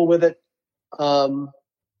wasteful with it,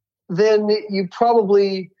 then you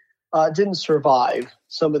probably didn't survive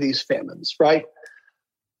some of these famines, right?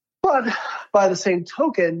 But by the same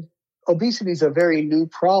token, obesity is a very new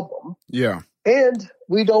problem. Yeah. And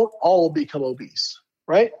we don't all become obese,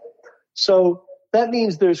 right? So that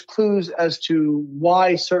means there's clues as to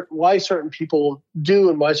why certain people do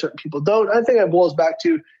and why certain people don't. I think it boils back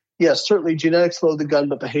to, yes, certainly genetics load the gun,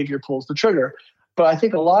 but behavior pulls the trigger. But I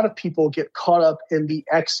think a lot of people get caught up in the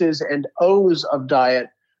X's and O's of diet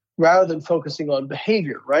rather than focusing on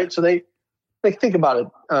behavior, right? So they think about it,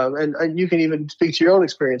 and you can even speak to your own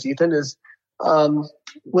experience, Ethan, is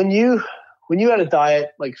when you had a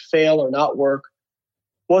diet like fail or not work,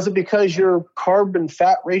 was it because your carb and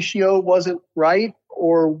fat ratio wasn't right,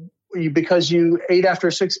 or because you ate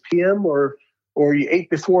after 6 p.m. or you ate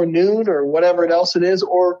before noon or whatever else it is,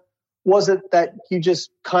 or was it that you just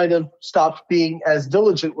kind of stopped being as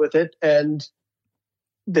diligent with it and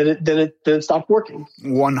then it stopped working?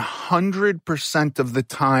 100% of the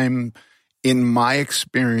time, in my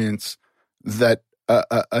experience, that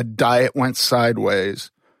a diet went sideways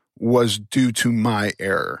was due to my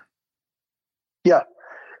error. Yeah.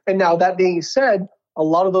 And now that being said, a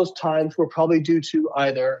lot of those times were probably due to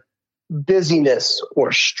either busyness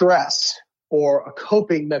or stress or a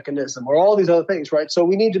coping mechanism or all these other things, right?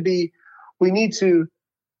 So I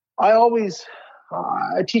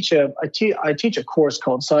teach a course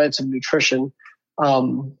called Science of Nutrition.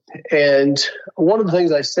 And one of the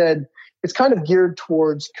things I said, it's kind of geared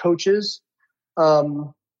towards coaches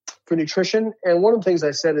for nutrition. And one of the things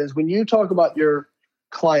I said is when you talk about your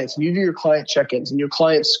clients and you do your client check-ins and your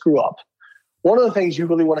clients screw up, one of the things you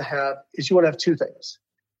really want to have is you want to have 2 things: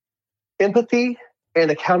 empathy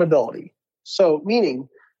and accountability. So meaning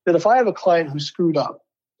that if I have a client who screwed up,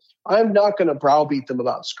 I'm not going to browbeat them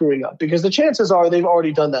about screwing up, because the chances are they've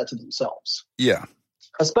already done that to themselves. Yeah.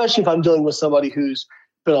 Especially if I'm dealing with somebody who's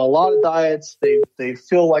been on a lot of diets, they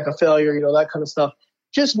feel like a failure, that kind of stuff.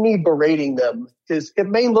 just me berating them it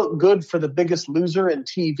may look good for the Biggest Loser in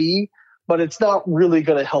TV, but it's not really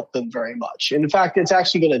going to help them very much. In fact, it's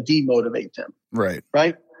actually going to demotivate them. Right.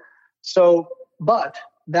 Right. So, but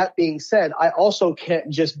that being said, I also can't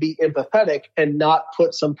just be empathetic and not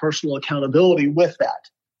put some personal accountability with that.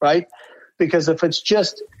 Right. Because if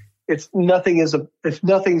if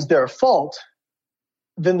nothing's their fault,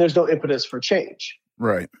 then there's no impetus for change.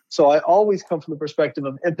 Right. So I always come from the perspective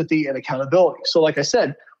of empathy and accountability. So like I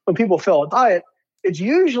said, when people fail a diet, it's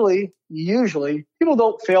usually people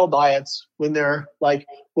don't fail diets when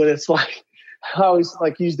it's like, I always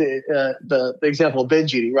like use the example of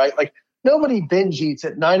binge eating, right? Like nobody binge eats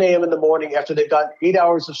at 9 a.m. in the morning after they've gotten 8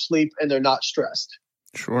 hours of sleep and they're not stressed.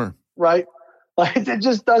 Sure. Right? Like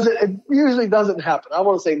it usually doesn't happen. I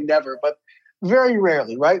want to say never, but very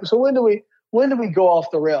rarely, right? So when do we go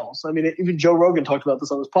off the rails? I mean, even Joe Rogan talked about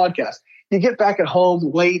this on his podcast. You get back at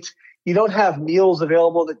home late. You don't have meals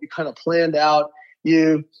available that you kind of planned out.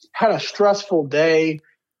 You had a stressful day,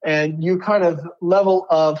 and you kind of level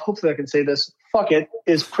of, hopefully I can say this, fuck it,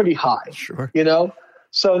 is pretty high. Sure. You know?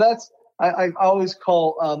 So that's, I always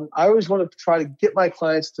I always want to try to get my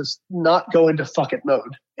clients to not go into fuck it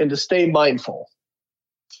mode and to stay mindful.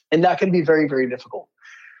 And that can be very, very difficult.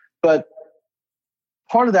 But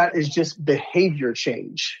part of that is just behavior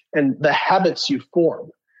change and the habits you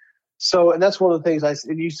form. So, and that's one of the things I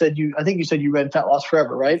think you said you read Fat Loss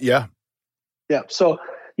Forever, right? Yeah. Yeah. So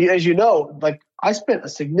as you know, like I spent a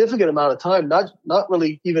significant amount of time, not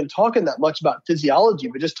really even talking that much about physiology,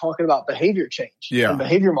 but just talking about behavior change and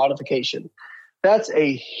behavior modification. That's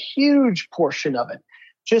a huge portion of it.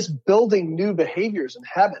 Just building new behaviors and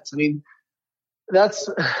habits. I mean, that's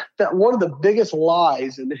one of the biggest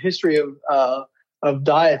lies in the history of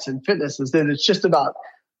diets and fitness is that it's just about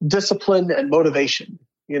discipline and motivation.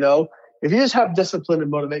 You know, if you just have discipline and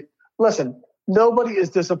motivate, listen, nobody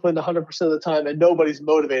is disciplined 100% of the time and nobody's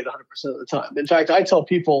motivated 100% of the time. In fact, I tell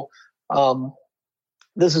people,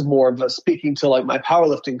 this is more of a speaking to like my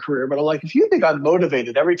powerlifting career, but I'm like, if you think I'm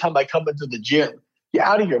motivated every time I come into the gym, you're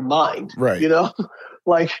out of your mind. Right. You know,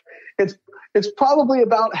 like it's probably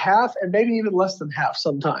about half and maybe even less than half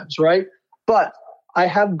sometimes. Right. But I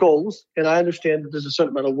have goals and I understand that there's a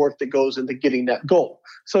certain amount of work that goes into getting that goal.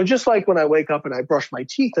 So just like when I wake up and I brush my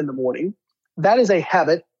teeth in the morning, that is a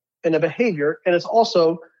habit and a behavior. And it's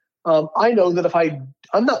also, I know that if I'm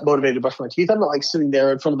not motivated to brush my teeth, I'm not like sitting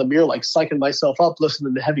there in front of the mirror, like psyching myself up,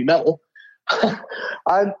 listening to heavy metal.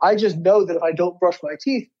 I just know that if I don't brush my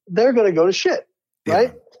teeth, they're going to go to shit.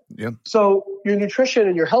 Right. Yeah. So your nutrition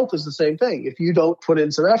and your health is the same thing. If you don't put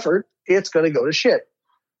in some effort, it's going to go to shit.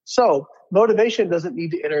 So motivation doesn't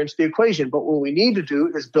need to enter into the equation, but what we need to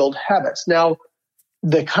do is build habits. Now,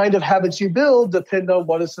 the kind of habits you build depend on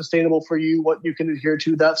what is sustainable for you, what you can adhere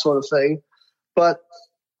to, that sort of thing. But,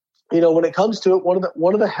 you know, when it comes to it,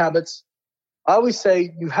 one of the habits, I always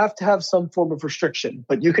say you have to have some form of restriction,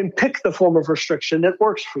 but you can pick the form of restriction that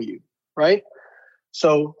works for you, right?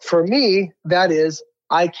 So for me, that is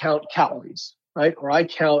I count calories, right? Or I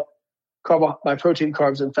count my protein,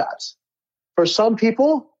 carbs, and fats. For some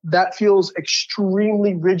people, that feels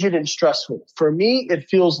extremely rigid and stressful. For me, it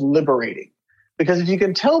feels liberating. Because if you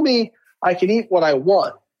can tell me I can eat what I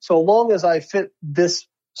want, so long as I fit this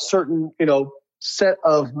certain, set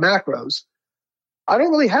of macros, I don't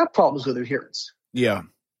really have problems with adherence. Yeah.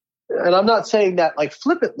 And I'm not saying that like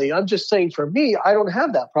flippantly. I'm just saying for me, I don't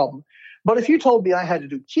have that problem. But if you told me I had to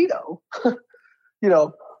do keto,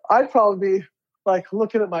 I'd probably be like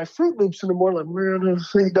looking at my Fruit Loops in the morning,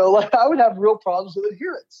 like I would have real problems with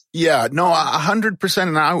adherence. Yeah, no, 100%.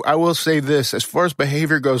 And I will say this, as far as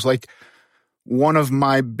behavior goes, like one of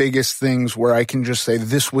my biggest things where I can just say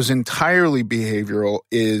this was entirely behavioral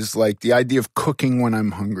is like the idea of cooking when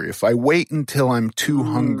I'm hungry. If I wait until I'm too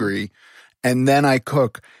hungry and then I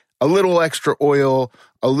cook, a little extra oil,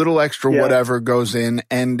 a little extra whatever goes in,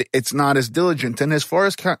 and it's not as diligent. And as far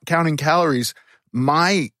as counting calories,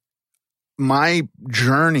 my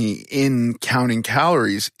journey in counting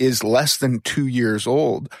calories is less than 2 years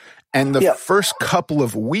old. And the first couple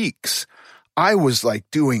of weeks, I was like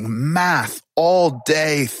doing math all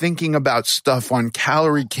day, thinking about stuff on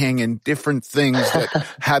Calorie King and different things that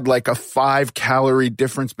had like a 5-calorie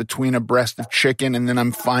difference between a breast of chicken. And then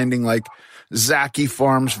I'm finding like Zaki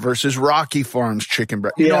Farms versus Rocky Farms chicken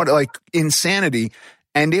breast, like insanity.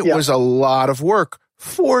 And it was a lot of work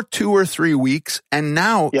for 2 or 3 weeks. And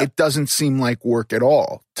now it doesn't seem like work at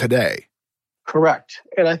all today. Correct.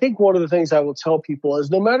 And I think one of the things I will tell people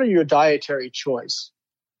is no matter your dietary choice,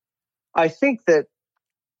 I think that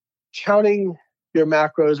counting your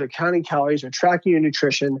macros or counting calories or tracking your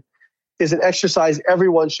nutrition is an exercise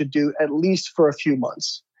everyone should do at least for a few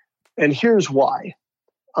months. And here's why.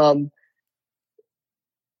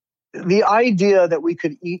 The idea that we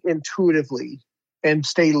could eat intuitively and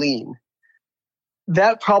stay lean,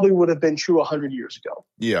 that probably would have been true 100 years ago.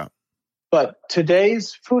 Yeah. But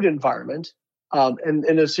today's food environment, and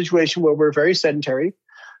in a situation where we're very sedentary,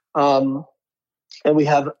 and we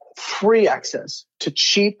have free access to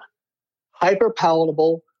cheap,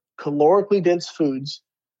 hyper-palatable, calorically dense foods,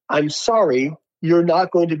 I'm sorry, you're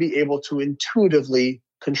not going to be able to intuitively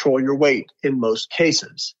control your weight in most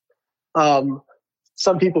cases.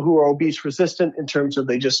 Some people who are obese resistant in terms of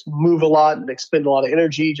they just move a lot and expend a lot of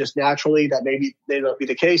energy just naturally, that may not be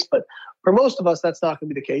the case. But for most of us, that's not going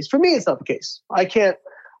to be the case. For me, it's not the case. I can't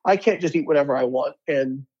just eat whatever I want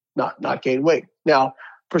and not gain weight. Now,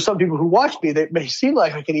 for some people who watch me, it may seem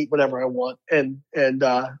like I can eat whatever I want and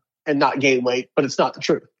not gain weight, but it's not the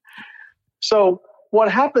truth. So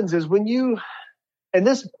what happens is when you, and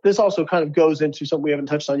this also kind of goes into something we haven't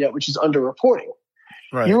touched on yet, which is underreporting.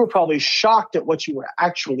 Right. You were probably shocked at what you were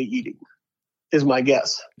actually eating, is my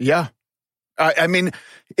guess. Yeah. I mean,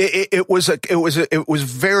 it was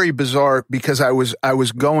very bizarre because I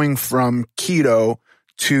was going from keto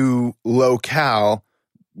to low cal,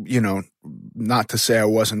 not to say I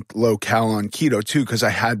wasn't low cal on keto too, because I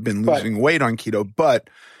had been losing weight on keto, but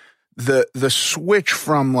the switch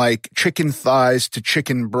from like chicken thighs to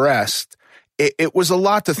chicken breast, it was a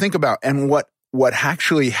lot to think about. And what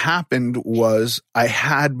actually happened was I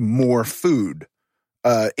had more food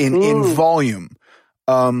in volume.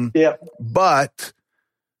 But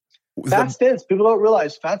fat's dense. People don't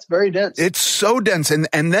realize fat's very dense. It's so dense. And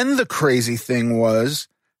then the crazy thing was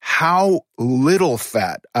how little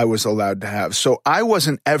fat I was allowed to have. So I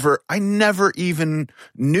never even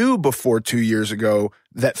knew before 2 years ago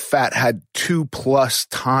that fat had 2+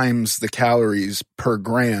 times the calories per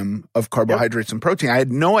gram of carbohydrates and protein. I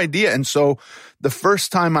had no idea. And so the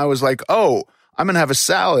first time I was like, oh, I'm going to have a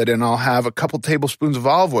salad and I'll have a couple tablespoons of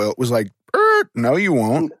olive oil. It was like, no, you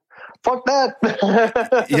won't. Fuck that.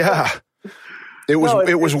 Yeah. It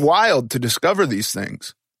was wild to discover these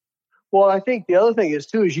things. Well, I think the other thing is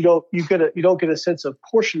too is you don't get a sense of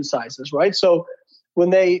portion sizes, right? So when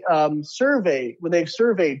they've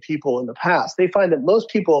surveyed people in the past, they find that most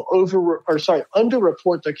people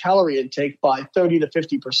underreport their calorie intake by 30 to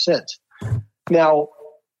 50%. Now,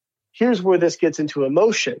 here's where this gets into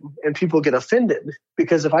emotion, and people get offended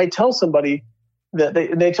because if I tell somebody that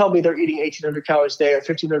they tell me they're eating 1,800 calories a day or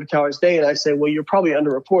 1,500 calories a day, and I say, well, you're probably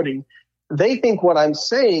underreporting, they think what I'm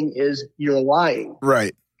saying is you're lying.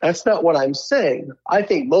 Right. That's not what I'm saying. I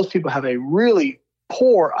think most people have a really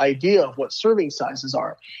poor idea of what serving sizes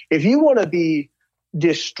are. If you want to be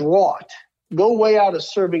distraught, go weigh out a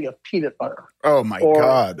serving of peanut butter. Oh, my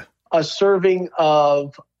God. A serving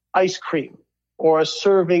of ice cream or a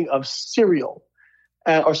serving of cereal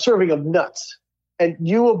or serving of nuts. And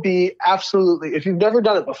you will be absolutely, if you've never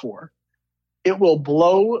done it before, it will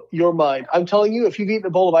blow your mind. I'm telling you, if you've eaten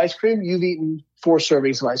a bowl of ice cream, you've eaten 4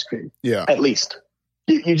 servings of ice cream. Yeah. At least.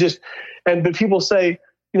 But people say,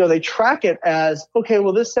 they track it as, okay,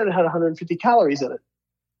 well, this said it had 150 calories in it.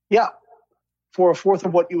 Yeah. For a fourth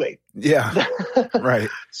of what you ate. Yeah. Right.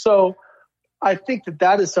 So I think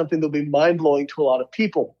that is something that'll be mind blowing to a lot of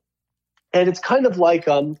people. And it's kind of like,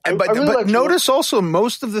 but notice also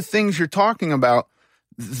most of the things you're talking about,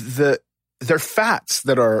 they're fats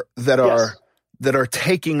that are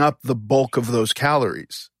taking up the bulk of those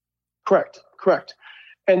calories. Correct.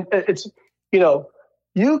 And it's,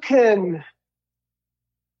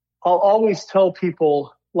 I'll always tell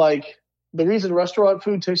people, like, the reason restaurant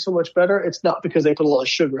food tastes so much better, it's not because they put a lot of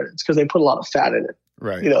sugar in it. It's because they put a lot of fat in it.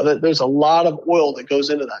 Right. There's a lot of oil that goes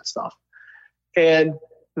into that stuff. And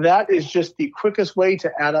that is just the quickest way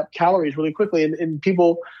to add up calories really quickly. And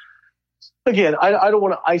people, again, I don't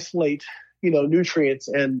want to isolate, nutrients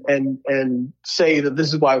and say that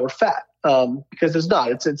this is why we're fat, because it's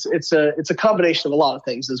not. It's a combination of a lot of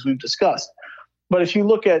things, as we've discussed. But if you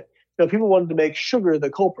look at, people wanted to make sugar the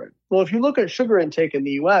culprit. Well, if you look at sugar intake in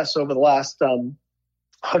the U.S. over the last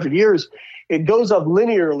 100 years, it goes up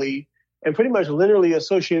linearly and pretty much linearly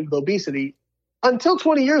associated with obesity until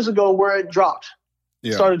 20 years ago, where it dropped.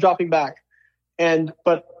 Started dropping back,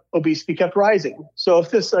 but obesity kept rising. So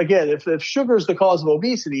if sugar is the cause of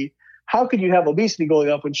obesity, how could you have obesity going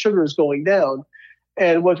up when sugar is going down?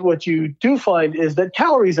 And what you do find is that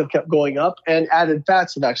calories have kept going up and added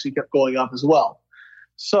fats have actually kept going up as well.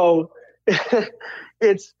 So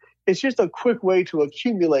it's just a quick way to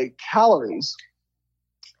accumulate calories.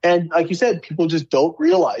 And like you said, people just don't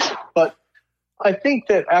realize it. But I think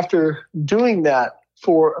that after doing that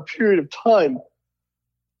for a period of time,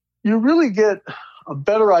 you really get a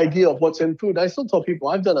better idea of what's in food. I still tell people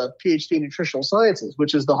I've done a PhD in nutritional sciences,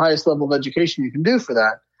 which is the highest level of education you can do for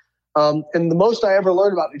that. And the most I ever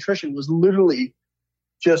learned about nutrition was literally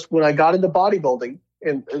just when I got into bodybuilding.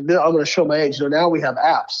 And I'm going to show my age. Now we have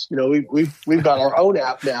apps. We've got our own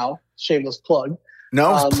app now. Shameless plug.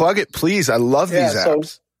 No, plug it, please. I love these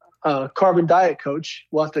apps. So, Carbon Diet Coach.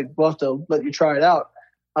 We'll have to let you try it out.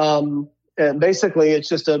 And basically, it's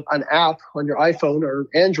just an app on your iPhone or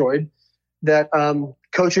Android that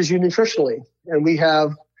coaches you nutritionally. And we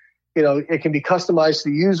have, it can be customized to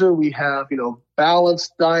the user. We have,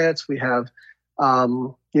 balanced diets. We have,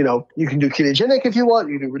 you can do ketogenic if you want.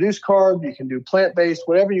 You can do reduced carb. You can do plant-based,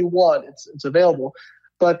 whatever you want. It's available.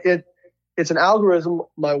 But it's an algorithm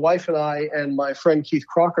my wife and I and my friend Keith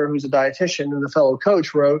Crocker, who's a dietitian and a fellow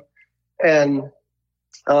coach, wrote. And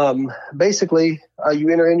basically, you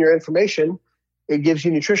enter in your information. It gives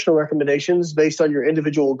you nutritional recommendations based on your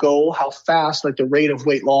individual goal, how fast, like the rate of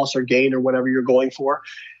weight loss or gain or whatever you're going for.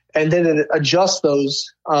 And then it adjusts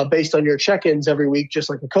those based on your check-ins every week, just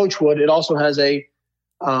like a coach would. It also has a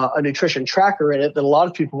nutrition tracker in it that a lot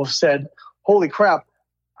of people have said, holy crap,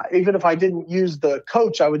 even if I didn't use the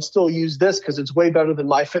coach, I would still use this because it's way better than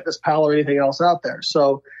MyFitnessPal or anything else out there.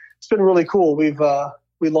 So it's been really cool.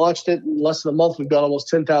 We launched it in less than a month. We've got almost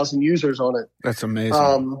 10,000 users on it. That's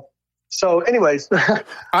amazing. So anyways,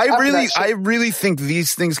 I really think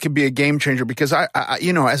these things could be a game changer because I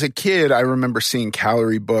as a kid, I remember seeing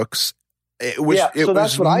calorie books. It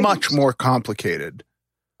was much more complicated.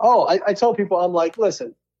 Oh, I tell people, I'm like,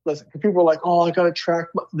 listen, people are like, oh, I got to track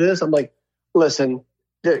this. I'm like, listen,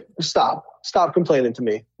 stop complaining to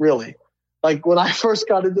me. Really. Like when I first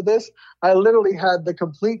got into this, I literally had the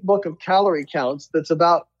complete book of calorie counts that's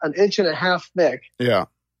about 1.5 inches thick. Yeah.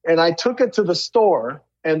 And I took it to the store.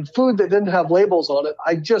 And food that didn't have labels on it,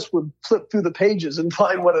 I just would flip through the pages and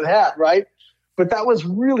find what it had, right? But that was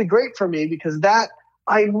really great for me because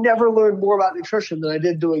I never learned more about nutrition than I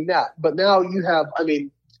did doing that. But now you have,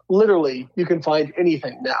 literally you can find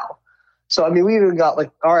anything now. So, we even got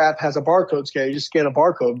our app has a barcode scanner. You just scan a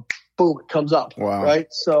barcode, boom, it comes up. Wow. Right?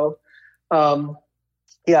 So,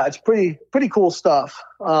 it's pretty cool stuff.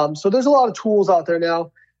 So there's a lot of tools out there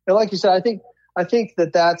now. And like you said, I think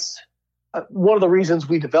that's one of the reasons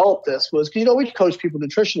we developed this was because, we coach people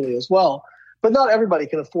nutritionally as well, but not everybody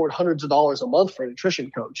can afford hundreds of dollars a month for a nutrition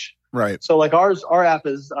coach. Right. So our app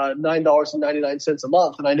is $9.99 a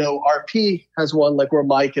month. And I know RP has one where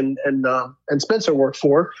Mike and Spencer work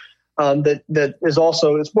for that is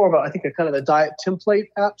also, it's more of a kind of a diet template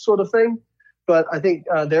app sort of thing. But I think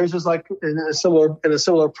theirs is in a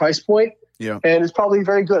similar price point. Yeah. And it's probably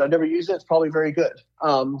very good. I've never used it. It's probably very good.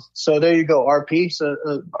 So there you go, RP.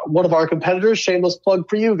 So one of our competitors, shameless plug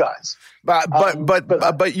for you guys. But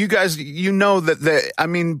you guys,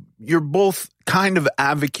 that you're both kind of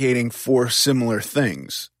advocating for similar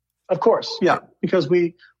things. Of course. Yeah. Because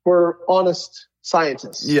we're honest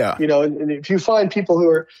scientists. Yeah. And if you find people who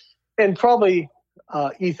are, and probably,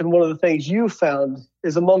 Ethan, one of the things you found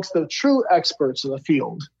is amongst the true experts in the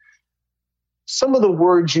field, some of the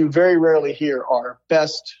words you very rarely hear are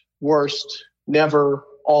best, worst, never,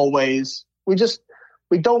 always. We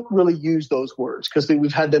don't really use those words because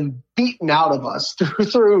we've had them beaten out of us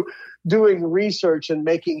through doing research and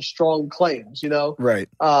making strong claims, Right.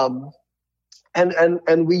 And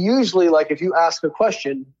we usually, if you ask a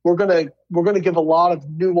question, we're gonna give a lot of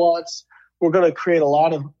nuance. We're gonna create a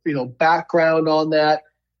lot of background on that,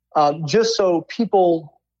 just so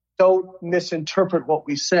people don't misinterpret what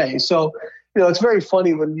we say. So. It's very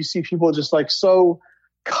funny when you see people just so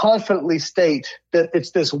confidently state that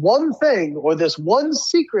it's this one thing or this one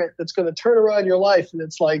secret that's going to turn around your life. And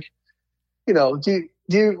it's do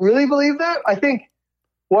you really believe that? I think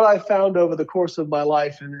what I found over the course of my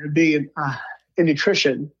life and being in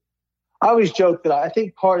nutrition, I always joke that I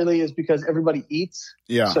think partly is because everybody eats.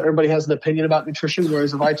 Yeah. So everybody has an opinion about nutrition.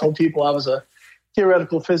 Whereas if I told people I was a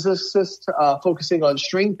theoretical physicist focusing on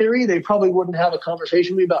string theory, they probably wouldn't have a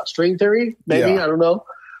conversation with me about string theory. Maybe, yeah. I don't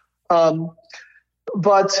know.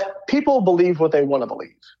 But people believe what they want to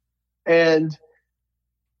believe. And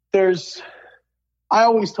I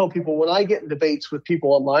always tell people when I get in debates with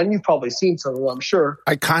people online, you've probably seen some of them, I'm sure.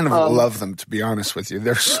 I kind of love them, to be honest with you.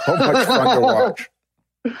 They're so much fun to watch.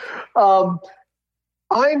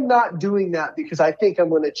 I'm not doing that because I think I'm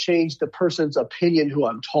going to change the person's opinion who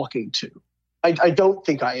I'm talking to. I don't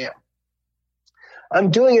think I am.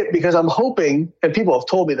 I'm doing it because I'm hoping, and people have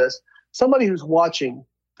told me this, somebody who's watching,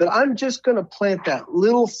 that I'm just going to plant that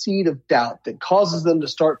little seed of doubt that causes them to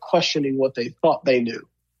start questioning what they thought they knew,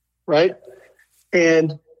 right?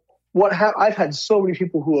 And I've had so many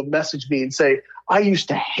people who have messaged me and say, I used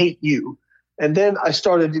to hate you. And then I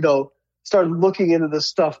started looking into this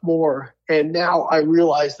stuff more. And now I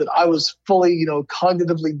realized that I was fully,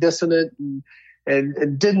 cognitively dissonant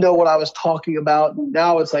and didn't know what I was talking about. And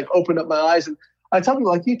now it's like opened up my eyes. And I tell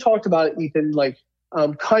people, like you talked about it, Ethan, like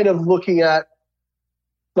kind of looking at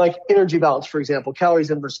like energy balance, for example,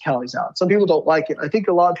 calories in versus calories out. Some people don't like it. I think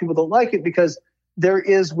a lot of people don't like it because there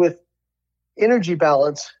is, with energy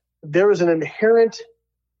balance, there is an inherent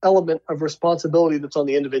element of responsibility that's on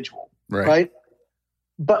the individual, right?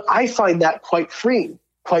 But I find that quite freeing,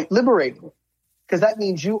 quite liberating, because that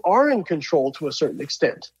means you are in control to a certain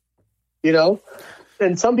extent,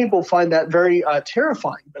 And some people find that very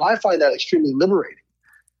terrifying, but I find that extremely liberating.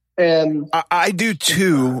 And I do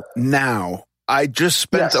too now. I just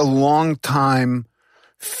spent a long time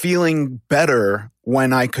feeling better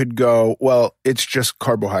when I could go, well, it's just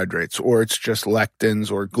carbohydrates or it's just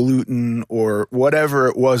lectins or gluten or whatever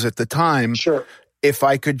it was at the time. Sure. If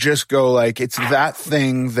I could just go like, it's that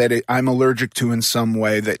thing that I'm allergic to in some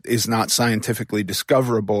way that is not scientifically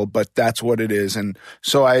discoverable, but that's what it is. And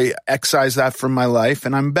so I excise that from my life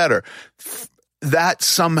and I'm better. That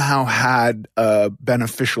somehow had a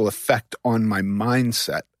beneficial effect on my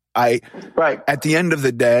mindset. At the end of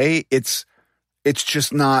the day, it's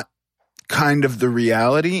just not kind of the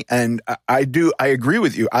reality. And I agree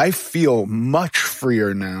with you. I feel much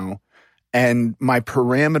freer now and my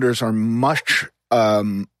parameters are much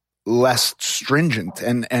less stringent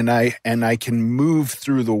and I can move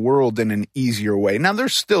through the world in an easier way. Now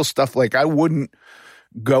there's still stuff like I wouldn't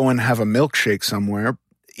go and have a milkshake somewhere,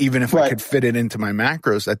 even if I could fit it into my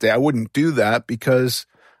macros that day. I wouldn't do that because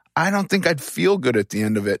I don't think I'd feel good at the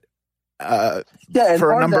end of it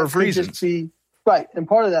for a number of reasons. And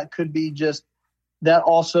part of that could be just that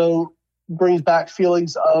also brings back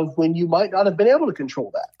feelings of when you might not have been able to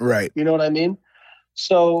control that. Right. You know what I mean?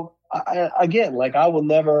 So I will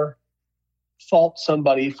never fault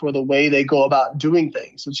somebody for the way they go about doing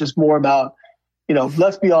things. It's just more about,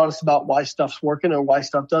 let's be honest about why stuff's working or why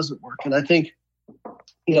stuff doesn't work. And I think,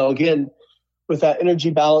 again, with that energy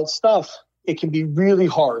balance stuff, it can be really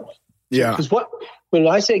hard. Yeah. Because when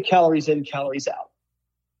I say calories in, calories out,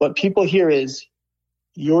 what people hear is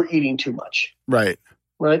you're eating too much. Right.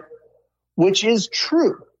 Right. Which is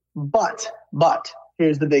true. But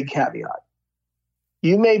here's the big caveat.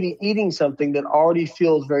 You may be eating something that already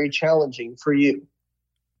feels very challenging for you,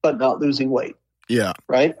 but not losing weight. Yeah.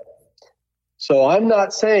 Right. So I'm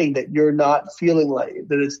not saying that you're not feeling like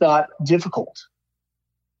that it's not difficult.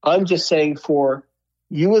 I'm just saying for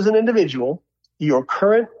you as an individual, your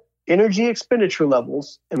current energy expenditure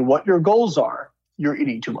levels and what your goals are, you're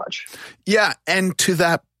eating too much. Yeah. And to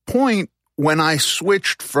that point, when I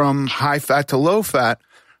switched from high fat to low fat,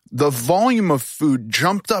 the volume of food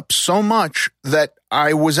jumped up so much that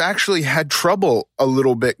I was actually had trouble a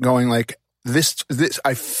little bit going like this,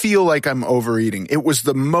 I feel like I'm overeating. It was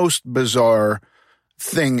the most bizarre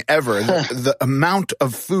thing ever. The amount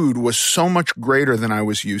of food was so much greater than I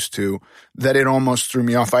was used to that it almost threw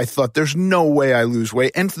me off. I thought there's no way I lose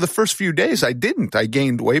weight. And for the first few days I didn't. I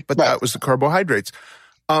gained weight, but that was the carbohydrates.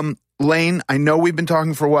 Lane, I know we've been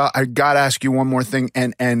talking for a while. I got to ask you one more thing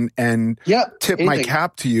and tip my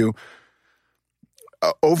cap to you.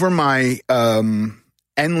 Over my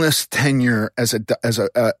endless tenure as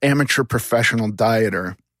a amateur professional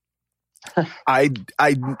dieter, I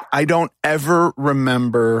don't ever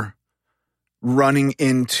remember running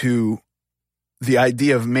into the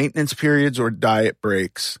idea of maintenance periods or diet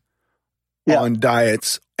breaks on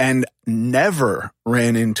diets, and never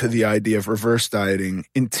ran into the idea of reverse dieting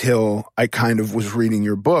until I kind of was reading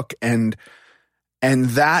your book. And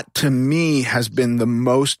that to me has been the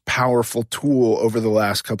most powerful tool over the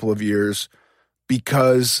last couple of years,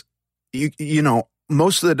 because you know,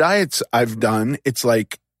 most of the diets I've done, it's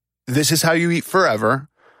like, this is how you eat forever,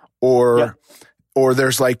 or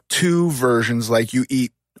there's like two versions, like you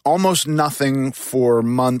eat almost nothing for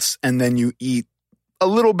months and then you eat a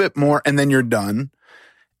little bit more and then you're done.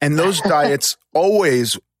 And those diets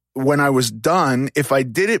always, when I was done, if I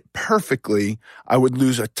did it perfectly, I would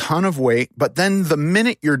lose a ton of weight. But then the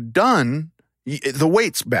minute you're done, the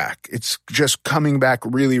weight's back. It's just coming back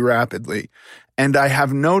really rapidly. And I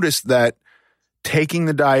have noticed that taking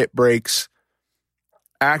the diet breaks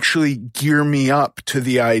actually gear me up to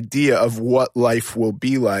the idea of what life will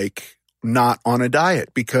be like not on a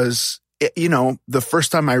diet. Because, you know, the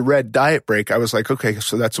first time I read diet break, I was like, okay,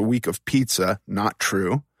 so that's a week of pizza. Not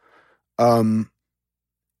true.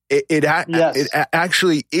 It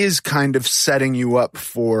actually is kind of setting you up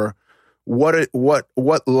for what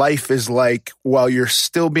life is like while you're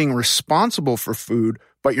still being responsible for food,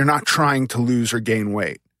 but you're not trying to lose or gain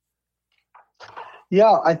weight.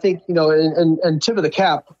 Yeah, I think, and tip of the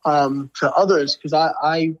cap to others, because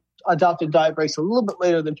I adopted diet breaks a little bit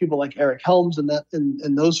later than people like Eric Helms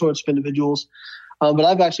and those sorts of individuals. But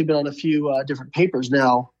I've actually been on a few different papers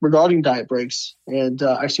now regarding diet breaks. And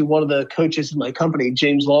actually one of the coaches in my company,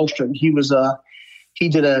 James Longstrom, he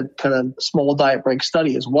did a kind of small diet break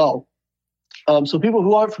study as well. So people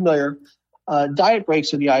who aren't familiar, diet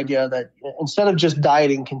breaks are the idea that instead of just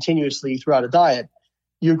dieting continuously throughout a diet,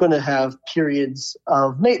 you're going to have periods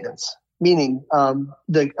of maintenance, meaning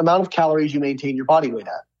the amount of calories you maintain your body weight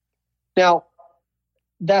at. Now,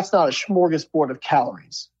 that's not a smorgasbord of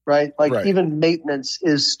calories, right? Like even maintenance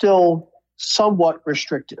is still somewhat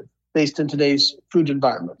restrictive based in today's food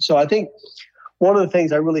environment. So I think one of the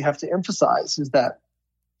things I really have to emphasize is that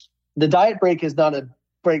the diet break is not a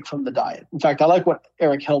break from the diet. In fact, I like what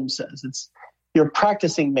Eric Helms says. It's you're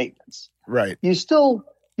practicing maintenance. Right. You still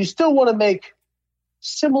want to make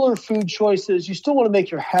similar food choices. You still want to make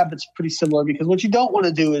your habits pretty similar, because what you don't want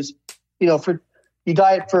to do is, you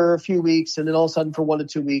diet for a few weeks and then all of a sudden for 1 to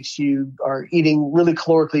 2 weeks you are eating really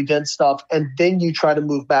calorically dense stuff, and then you try to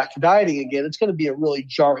move back to dieting again. It's going to be a really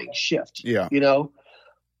jarring shift. Yeah.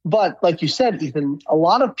 But like you said, Ethan, a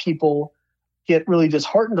lot of people get really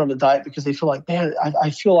disheartened on the diet because they feel like, man,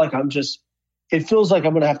 I feel like it feels like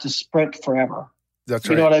I'm going to have to sprint forever. That's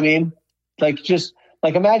right. You know what I mean? Like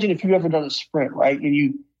imagine if you've ever done a sprint, right? And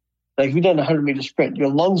you've done a 100-meter sprint. Your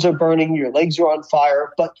lungs are burning, your legs are on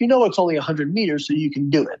fire, but it's only 100 meters, so you can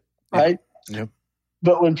do it, right? Yep.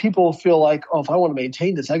 But when people feel like, oh, if I want to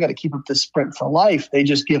maintain this, I got to keep up this sprint for life, they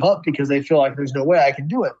just give up because they feel like there's no way I can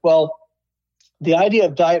do it. Well, the idea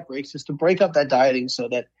of diet breaks is to break up that dieting so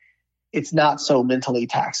that it's not so mentally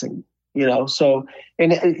taxing, So,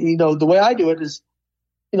 the way I do it is,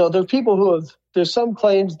 there's people there's some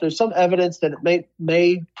claims, there's some evidence that it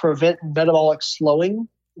may prevent metabolic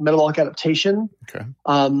adaptation,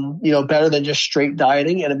 better than just straight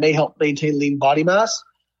dieting, and it may help maintain lean body mass.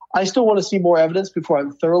 I still want to see more evidence before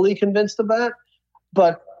I'm thoroughly convinced of that.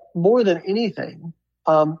 But more than anything,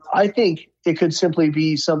 I think it could simply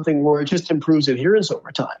be something where it just improves adherence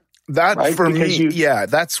over time. That right? for because me,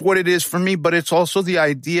 that's what it is for me. But it's also the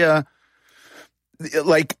idea,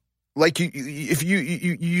 like if you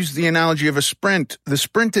use the analogy of a sprint, the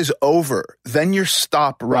sprint is over, then you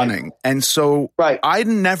stop running. Right. And so I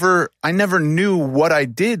never knew what I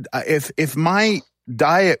did. If my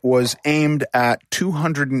diet was aimed at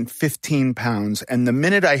 215 pounds, and the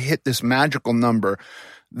minute I hit this magical number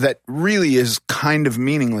that really is kind of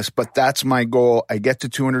meaningless, but that's my goal, I get to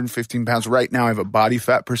 215 pounds. Right now I have a body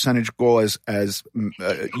fat percentage goal as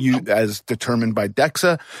determined by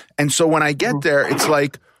DEXA. And so when I get there, it's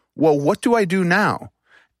like, well, what do I do now?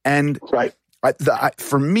 And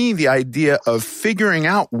for me, the idea of figuring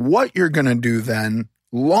out what you're going to do then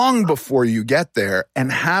long before you get there and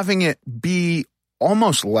having it be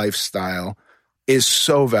almost lifestyle is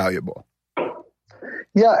so valuable.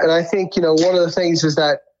 Yeah. And I think, one of the things is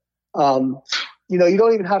that, you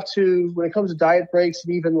don't even have to, when it comes to diet breaks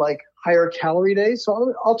and even like higher calorie days.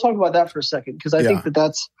 So I'll talk about that for a second, because I think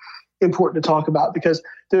that's important to talk about, because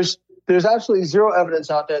there's absolutely zero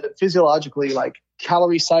evidence out there that physiologically, like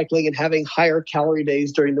calorie cycling and having higher calorie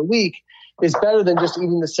days during the week is better than just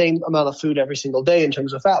eating the same amount of food every single day in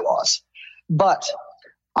terms of fat loss. But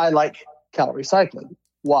I like calorie cycling.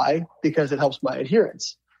 Why? Because it helps my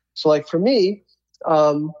adherence. So like for me,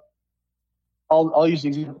 I'll use the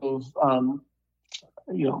example of,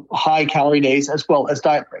 high calorie days as well as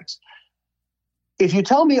diet breaks. If you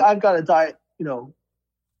tell me I've got to diet,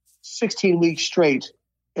 16 weeks straight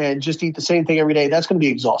and just eat the same thing every day, that's going to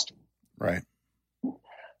be exhausting. Right.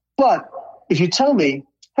 But if you tell me,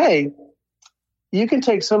 hey, you can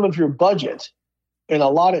take some of your budget and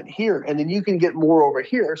allot it here, and then you can get more over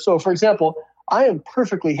here. So for example, I am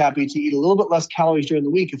perfectly happy to eat a little bit less calories during the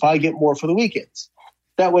week if I get more for the weekends.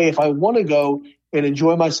 That way, if I want to go and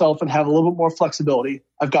enjoy myself and have a little bit more flexibility,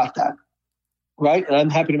 I've got that, right? And I'm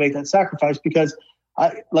happy to make that sacrifice because,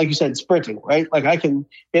 like you said, sprinting, right? Like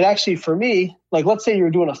it actually, for me, like let's say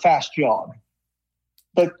you're doing a fast jog,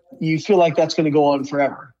 but you feel like that's going to go on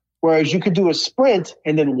forever. Whereas you could do a sprint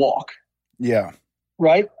and then walk. Yeah.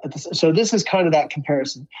 Right? So this is kind of that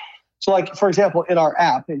comparison. So like, for example, in our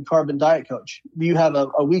app, in Carbon Diet Coach, you have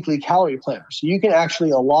a weekly calorie planner. So you can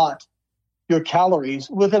actually allot your calories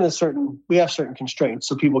within we have certain constraints.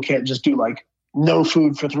 So people can't just do like no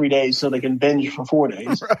food for 3 days so they can binge for 4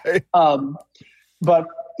 days. Right. But,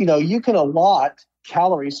 you can allot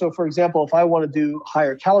calories. So for example, if I want to do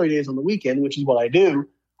higher calorie days on the weekend, which is what I do,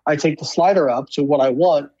 I take the slider up to what I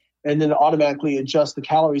want and then automatically adjust the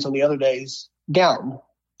calories on the other days down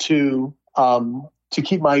to to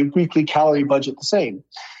keep my weekly calorie budget the same.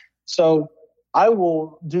 So I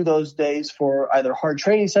will do those days for either hard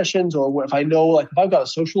training sessions, or if I know, like if I've got a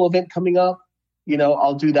social event coming up,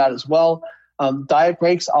 I'll do that as well. Diet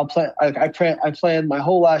breaks, I'll plan. I planned my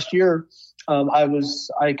whole last year.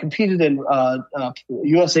 I competed in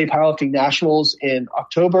USA Powerlifting Nationals in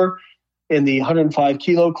October in the 105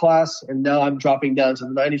 kilo class, and now I'm dropping down to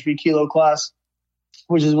the 93 kilo class,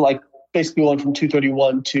 which is like basically going from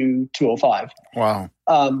 231 to 205. Wow.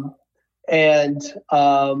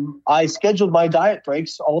 I scheduled my diet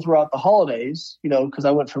breaks all throughout the holidays, because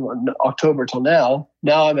I went from October till now.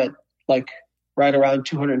 Now I'm at like right around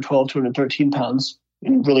 212, 213 pounds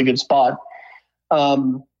in a really good spot.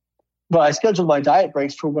 But I scheduled my diet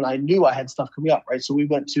breaks for when I knew I had stuff coming up, right? So we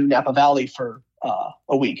went to Napa Valley for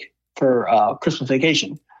a week for Christmas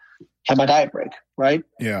vacation. Had my diet break, right?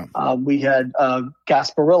 Yeah. We had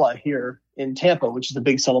Gasparilla here in Tampa, which is a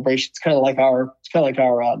big celebration. It's kind of like our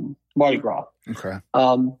Mardi Gras. Okay.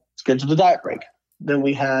 Scheduled a diet break. Then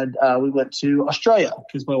we went to Australia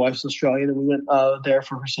because my wife's Australian, and we went there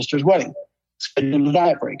for her sister's wedding. Scheduled a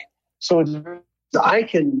diet break. So I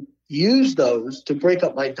can use those to break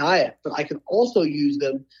up my diet, but I can also use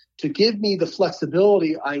them to give me the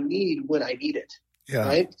flexibility I need when I need it. Yeah.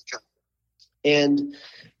 Right. And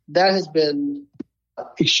that has been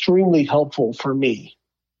extremely helpful for me.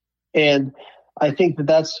 And I think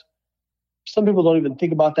that's, some people don't even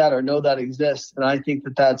think about that or know that exists. And I think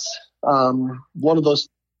that's one of those,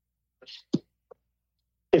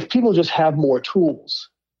 if people just have more tools,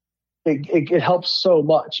 it helps so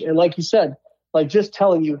much. And like you said, like just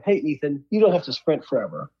telling you, hey, Ethan, you don't have to sprint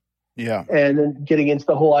forever. Yeah. And then getting into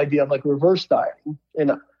the whole idea of like reverse dieting.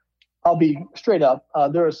 And I'll be straight up.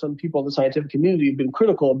 There are some people in the scientific community who've been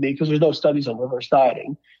critical of me because there's no studies on reverse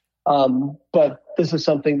dieting. But this is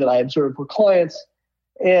something that I observe with clients.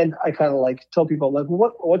 And I kind of like tell people, like,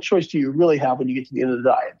 what choice do you really have when you get to the end of the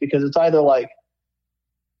diet? Because it's either like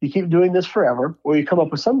you keep doing this forever, or you come up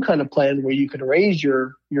with some kind of plan where you can raise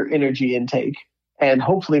your energy intake and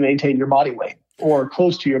hopefully maintain your body weight or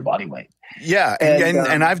close to your body weight. Yeah.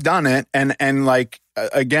 And I've done it. And like,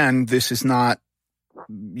 again, this is not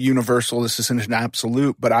universal. This isn't an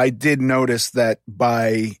absolute, but I did notice that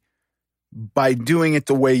by doing it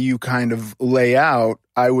the way you kind of lay out,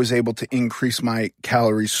 I was able to increase my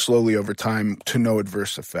calories slowly over time to no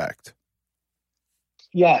adverse effect.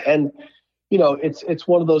 Yeah. And, it's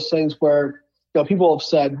one of those things where, people have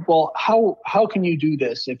said, well, how can you do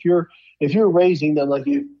this? If you're raising them, like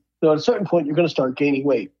at a certain point, you're going to start gaining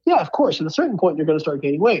weight. Yeah, of course. At a certain point, you're going to start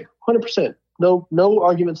gaining weight. 100%. No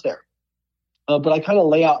arguments there. But I kind of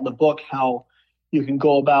lay out in the book how you can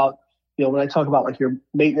go about, when I talk about like your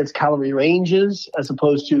maintenance calorie ranges, as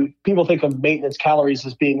opposed to, people think of maintenance calories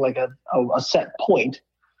as being like a set point.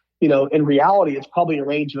 In reality, it's probably a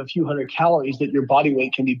range of a few hundred calories that your body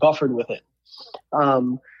weight can be buffered within.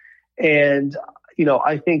 I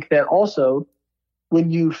think that also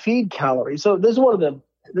when you feed calories, so this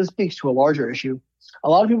speaks to a larger issue. A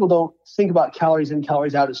lot of people don't think about calories in,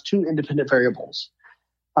 calories out as two independent variables.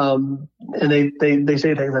 And they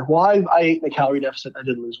say things like, well, I ate in a calorie deficit, I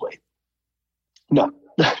didn't lose weight. No.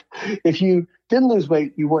 If you didn't lose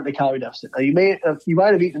weight, you weren't in a calorie deficit. Now, you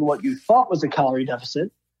might have eaten what you thought was a calorie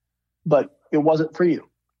deficit, but it wasn't for you.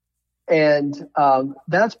 And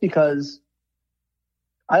that's because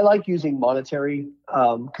I like using monetary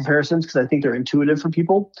comparisons because I think they're intuitive for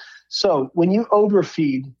people. So when you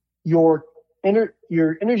overfeed, your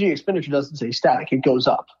energy expenditure doesn't stay static. It goes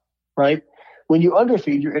up, right? When you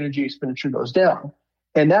underfeed, your energy expenditure goes down.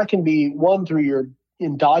 And that can be one through your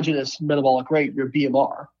endogenous metabolic rate, your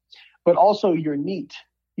BMR, but also your NEAT,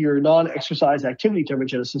 your non-exercise activity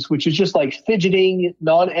thermogenesis, which is just like fidgeting,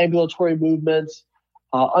 non-ambulatory movements,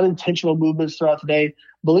 unintentional movements throughout the day.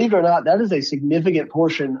 Believe it or not, that is a significant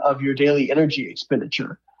portion of your daily energy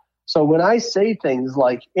expenditure. So when I say things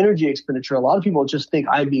like energy expenditure, a lot of people just think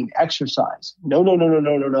I mean exercise.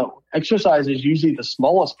 No. Exercise is usually the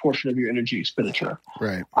smallest portion of your energy expenditure.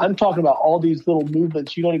 Right. I'm talking about all these little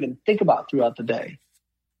movements you don't even think about throughout the day.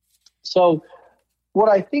 So what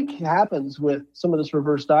I think happens with some of this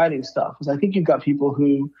reverse dieting stuff is I think you've got people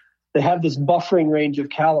who they have this buffering range of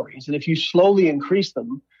calories. And if you slowly increase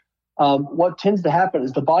them, what tends to happen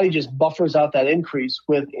is the body just buffers out that increase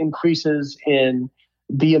with increases in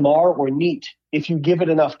BMR or NEAT if you give it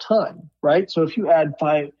enough time, right? So if you add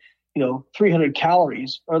 300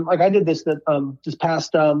 calories, or like I did this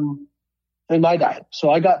past in my diet. So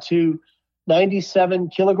I got to 97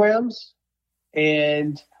 kilograms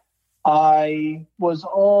and I was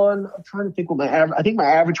on, I'm trying to think what my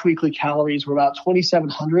average weekly calories were about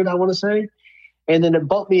 2,700, I want to say. And then it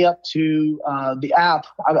bumped me up to the app.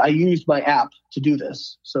 I used my app to do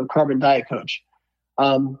this. So Carbon Diet Coach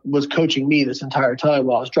was coaching me this entire time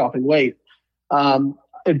while I was dropping weight.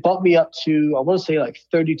 It bumped me up to, I want to say like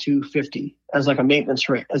 3250 as like a maintenance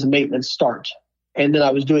rate, as a maintenance start. And then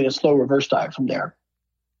I was doing a slow reverse diet from there.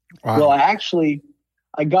 Wow. Well, I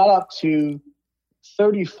got up to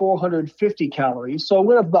 3,450 calories. So I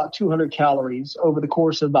went up about 200 calories over the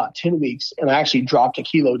course of about 10 weeks. And I actually dropped a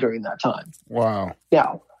kilo during that time. Wow.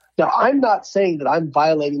 Now I'm not saying that I'm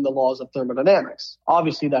violating the laws of thermodynamics.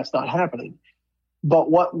 Obviously that's not happening.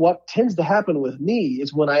 But what tends to happen with me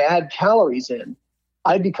is when I add calories in,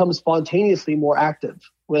 I become spontaneously more active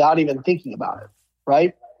without even thinking about it.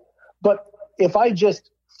 Right. But if I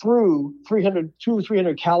just threw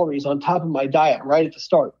 300 calories on top of my diet right at the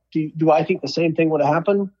start, do I think the same thing would have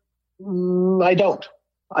happened? I don't.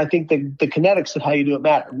 I think the kinetics of how you do it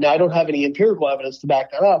matter. Now, I don't have any empirical evidence to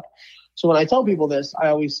back that up. So when I tell people this, I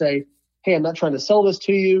always say, hey, I'm not trying to sell this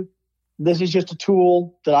to you. This is just a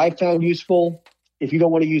tool that I found useful. If you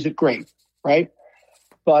don't want to use it, great, right?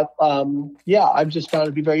 But I've just found it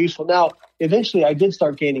to be very useful. Now, eventually I did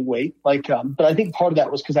start gaining weight, but I think part of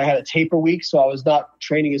that was because I had a taper week, so I was not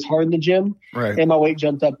training as hard in the gym, right. And my weight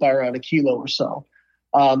jumped up by around a kilo or so.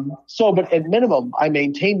 But at minimum, I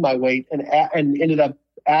maintained my weight and ended up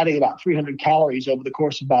adding about 300 calories over the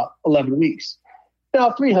course of about 11 weeks.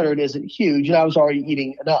 Now, 300 isn't huge, and I was already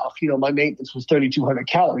eating enough. My maintenance was 3,200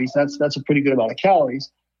 calories. That's a pretty good amount of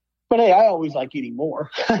calories. But hey, I always like eating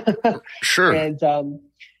more. Sure. And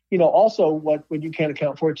also what you can't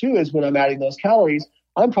account for too is when I'm adding those calories,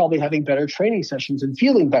 I'm probably having better training sessions and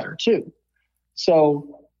feeling better too.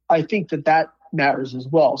 So I think that matters as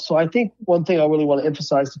well. So I think one thing I really want to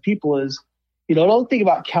emphasize to people is, don't think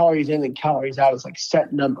about calories in and calories out as like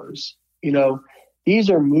set numbers. These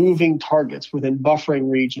are moving targets within buffering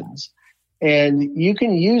regions, and you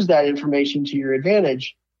can use that information to your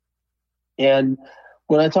advantage. And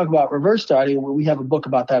when I talk about reverse dieting, we have a book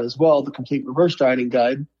about that as well, the Complete Reverse Dieting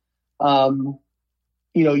Guide.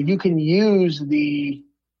 You can use the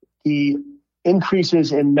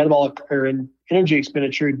increases in metabolic or in energy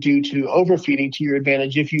expenditure due to overfeeding to your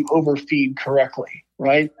advantage if you overfeed correctly,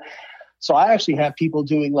 right? So I actually have people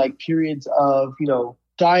doing like periods of,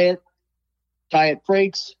 diet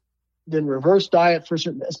breaks, then reverse diet for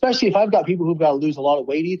certain, especially if I've got people who've got to lose a lot of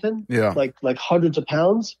weight, Ethan, like hundreds of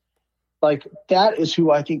pounds. Like that is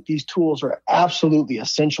who I think these tools are absolutely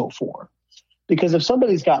essential for. Because if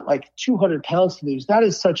somebody's got like 200 pounds to lose, that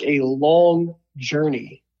is such a long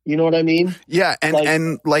journey. You know what I mean? Yeah.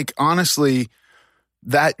 And honestly,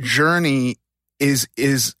 that journey is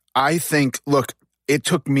I think, look, it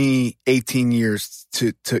took me 18 years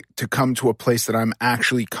to come to a place that I'm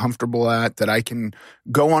actually comfortable at, that I can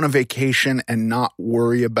go on a vacation and not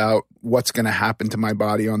worry about what's going to happen to my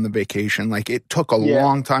body on the vacation. Like it took a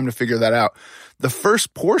long time to figure that out. The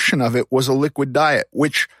first portion of it was a liquid diet,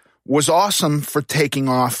 which was awesome for taking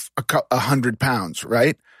off 100 pounds,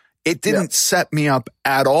 right? It didn't set me up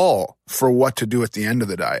at all for what to do at the end of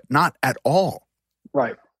the diet. Not at all.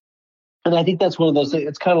 Right. And I think that's one of those things.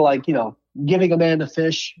 It's kind of like, giving a man a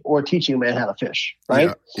fish or teaching a man how to fish,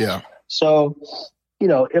 right? Yeah. So,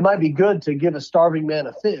 it might be good to give a starving man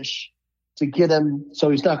a fish to get him so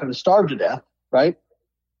he's not going to starve to death, right?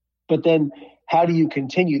 But then how do you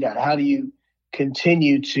continue that? How do you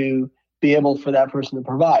continue to be able for that person to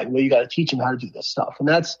provide? Well, you got to teach him how to do this stuff. And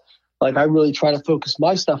that's like, I really try to focus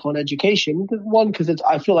my stuff on education. One, because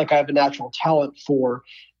I feel like I have a natural talent for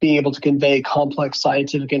being able to convey complex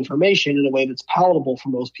scientific information in a way that's palatable for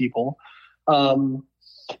most people.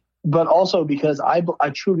 But also because I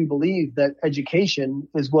truly believe that education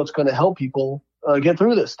is what's going to help people get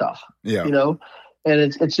through this stuff. Yeah.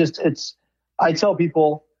 And I tell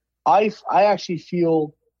people, I actually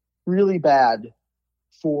feel really bad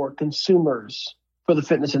for consumers for the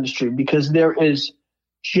fitness industry because there is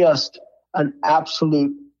just an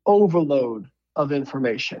absolute overload of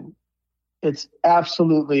information. It's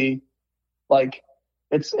absolutely like,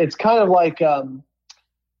 it's kind of like,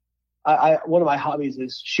 one of my hobbies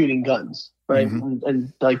is shooting guns, right? Mm-hmm.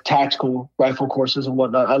 And like tactical rifle courses and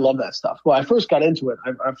whatnot. I love that stuff. When I first got into it,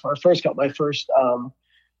 I first got my first,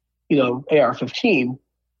 AR-15.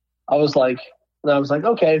 I was like,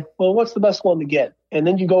 okay, well, what's the best one to get? And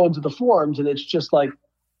then you go into the forums and it's just like,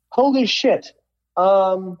 holy shit.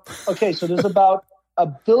 Okay, so there's about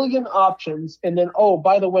 1 billion options. And then, oh,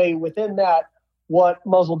 by the way, within that, what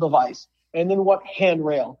muzzle device? And then what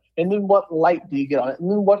handrail? And then what light do you get on it?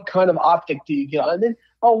 And then what kind of optic do you get on it? And then,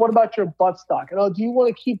 oh, what about your buttstock? And oh, do you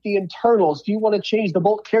want to keep the internals? Do you want to change the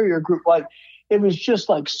bolt carrier group? Like, it was just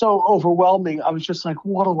like so overwhelming. I was just like,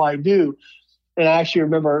 what do I do? And I actually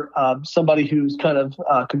remember somebody who's kind of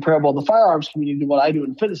comparable in the firearms community to what I do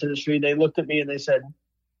in the fitness industry. They looked at me and they said,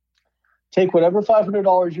 take whatever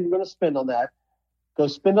 $500 you're going to spend on that, go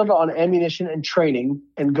spend it on ammunition and training,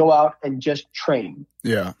 and go out and just train.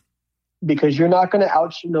 Yeah. Because you're not going to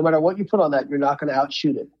outshoot, no matter what you put on that, you're not going to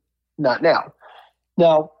outshoot it. Not now.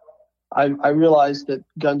 Now, I realize that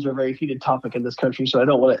guns are a very heated topic in this country, so I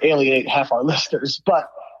don't want to alienate half our listeners. But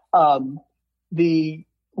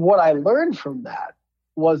what I learned from that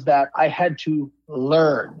was that I had to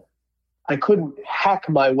learn. I couldn't hack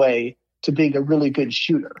my way to being a really good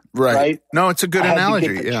shooter. Right? No, it's a good analogy.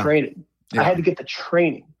 I had to get the training. Yeah. I had to get the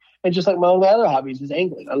training. And just like my other hobbies is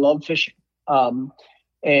angling. I love fishing.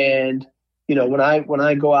 And you know, when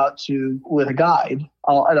I go out with a guide,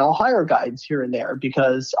 I'll hire guides here and there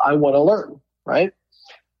because I want to learn, right?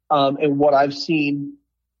 And what I've seen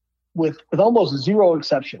with almost zero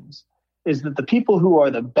exceptions is that the people who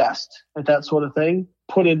are the best at that sort of thing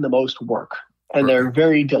put in the most work, and they're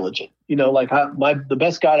very diligent. You know, like the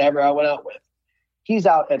best guide ever I went out with, he's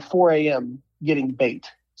out at 4 a.m. getting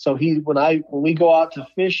bait. So when we go out to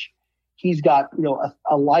fish, he's got, you know,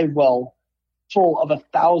 a live well full of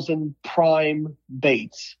 1,000 prime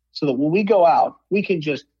baits, so that when we go out, we can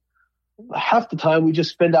just, half the time we just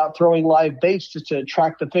spend out throwing live baits just to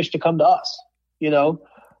attract the fish to come to us, you know?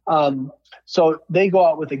 So they go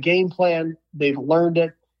out with a game plan. They've learned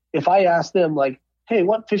it. If I ask them like, hey,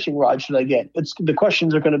 what fishing rod should I get? The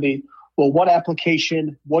questions are going to be, well, what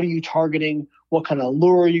application? What are you targeting? What kind of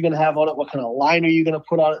lure are you going to have on it? What kind of line are you going to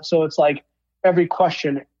put on it? So it's like every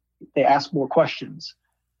question, they ask more questions.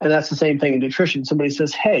 And that's the same thing in nutrition. Somebody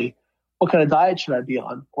says, hey, what kind of diet should I be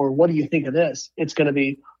on? Or what do you think of this? It's going to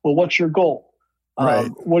be, well, what's your goal? Right.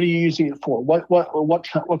 What are you using it for? What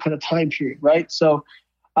kind of time period? Right. So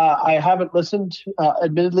I haven't listened,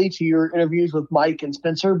 admittedly, to your interviews with Mike and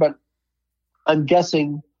Spencer, but I'm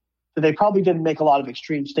guessing that they probably didn't make a lot of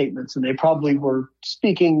extreme statements, and they probably were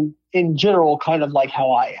speaking in general, kind of like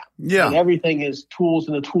how I am. Yeah. And everything is tools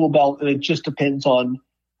in a tool belt, and it just depends on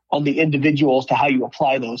the individuals to how you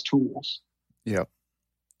apply those tools. Yeah.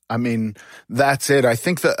 I mean, that's it. I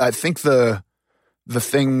think the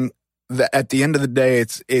thing that at the end of the day,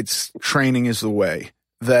 it's training is the way.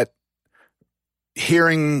 That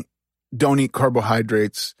hearing don't eat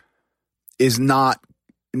carbohydrates is not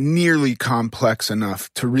nearly complex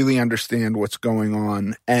enough to really understand what's going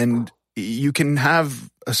on. And you can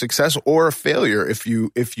have a success or a failure if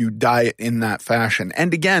you diet in that fashion.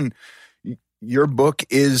 And again, your book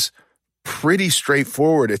is pretty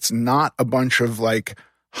straightforward. It's not a bunch of like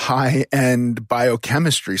high-end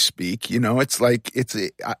biochemistry speak. You know, it's like it's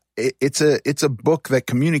a book that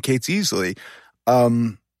communicates easily.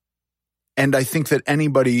 And I think that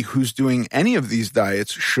anybody who's doing any of these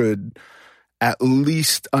diets should at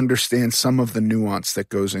least understand some of the nuance that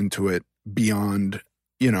goes into it beyond,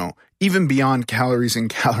 you know, even beyond calories in,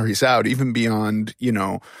 calories out, even beyond, you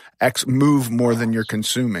know, move more than you're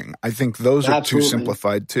consuming. I think those are too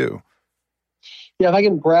simplified too. Yeah, if I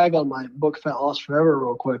can brag on my book, Fat Loss Forever,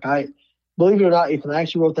 real quick. Believe it or not, Ethan, I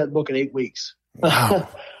actually wrote that book in 8 weeks. Wow.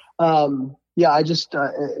 Yeah, I just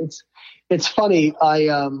it's funny.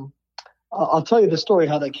 I'll tell you the story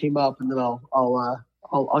how that came up, and then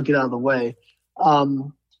I'll get out of the way.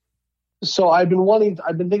 So I've been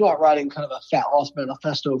thinking about writing kind of a fat loss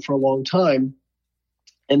manifesto for a long time,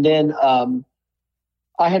 and then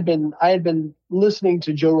I had been listening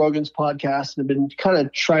to Joe Rogan's podcast and had been kind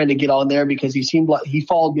of trying to get on there because he seemed like he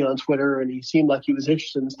followed me on Twitter and he seemed like he was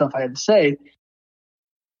interested in the stuff I had to say.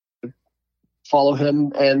 Follow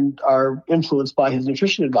him and are influenced by his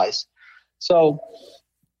nutrition advice. So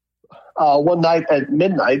one night at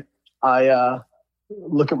midnight, I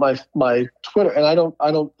look at my Twitter, and I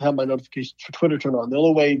don't have my notifications for Twitter turned on. The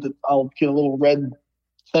only way that I'll get a little red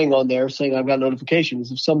thing on there saying I've got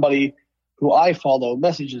notifications if somebody who I follow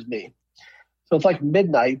messages me. So it's like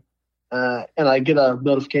midnight, and I get a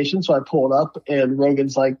notification, so I pull it up, and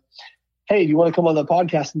Rogan's like, "Hey, do you want to come on the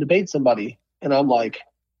podcast and debate somebody?" And I'm like,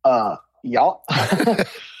 "Yeah."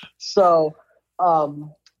 So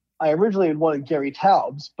I originally had wanted Gary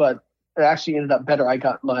Taubes, but it actually ended up better. I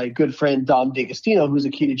got my good friend Dom D'Agostino, who's a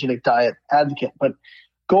ketogenic diet advocate. But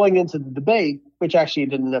going into the debate, which actually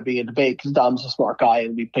didn't end up being a debate because Dom's a smart guy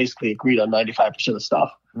and we basically agreed on 95% of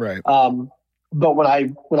stuff. Right. But when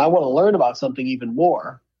I want to learn about something even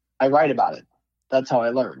more, I write about it. That's how I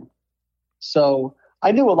learn. So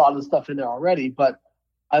I knew a lot of the stuff in there already, but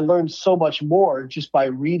I learned so much more just by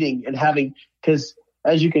reading and having, because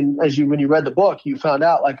when you read the book, you found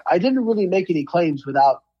out like I didn't really make any claims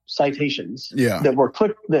without citations that were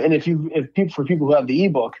clicked. And for people who have the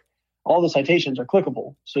ebook, all the citations are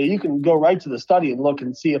clickable. So you can go right to the study and look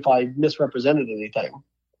and see if I misrepresented anything.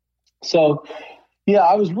 So, yeah,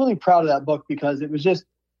 I was really proud of that book because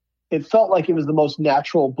it felt like it was the most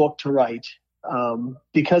natural book to write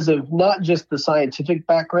because of not just the scientific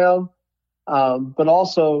background, but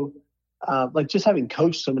also like just having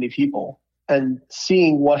coached so many people and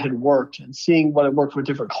seeing what had worked and seeing what had worked for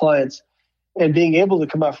different clients and being able to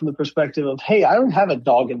come out from the perspective of, hey, I don't have a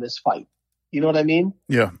dog in this fight. You know what I mean?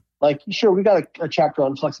 Yeah. Like, sure, we got a chapter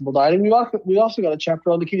on flexible dieting. We also got a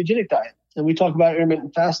chapter on the ketogenic diet. And we talk about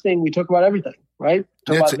intermittent fasting. We talk about everything, right?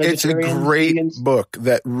 It's a great book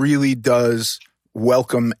that really does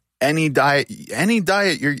welcome any diet.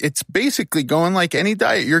 It's basically going like any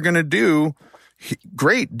diet you're going to do.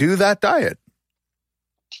 Great, do that diet.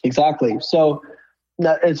 Exactly. So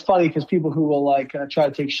it's funny because people who will like try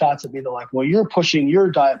to take shots at me, they're like, well, you're pushing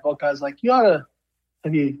your diet book. I was like, you ought to.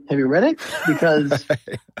 Have you read it? Because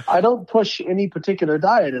I don't push any particular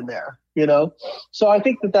diet in there, you know? So I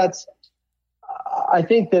think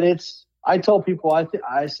I told people,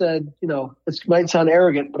 I said, you know, it might sound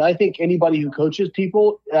arrogant, but I think anybody who coaches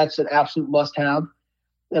people, that's an absolute must have.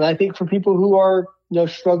 And I think for people who are, you know,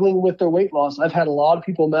 struggling with their weight loss, I've had a lot of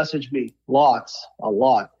people message me, a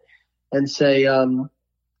lot, and say, you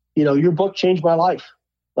know, your book changed my life.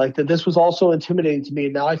 Like that this was also intimidating to me.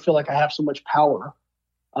 And now I feel like I have so much power.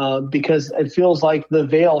 Because it feels like the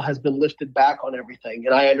veil has been lifted back on everything.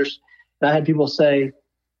 And I had people say,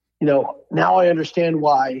 you know, now I understand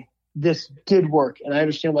why this did work and I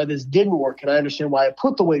understand why this didn't work and I understand why I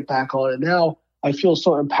put the weight back on and now I feel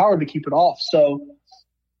so empowered to keep it off. So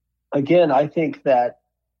again, I think that,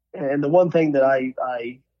 and the one thing that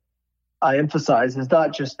I emphasize is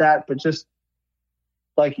not just that, but just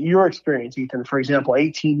like your experience, Ethan, for example,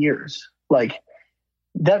 18 years, like,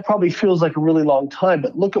 that probably feels like a really long time,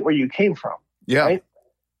 but look at where you came from. Yeah. Right?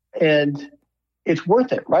 And it's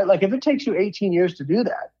worth it, right? Like if it takes you 18 years to do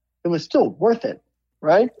that, it was still worth it,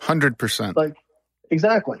 right? 100%. Like,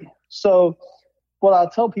 exactly. So what I'll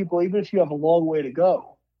tell people, even if you have a long way to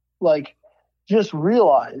go, like just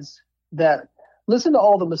realize that, listen to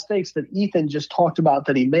all the mistakes that Ethan just talked about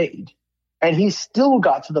that he made. And he still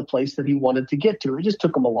got to the place that he wanted to get to. It just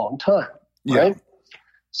took him a long time, right? Yeah.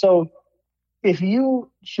 So if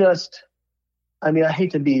you just, I mean, I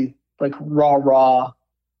hate to be like rah,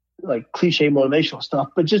 like cliche motivational stuff,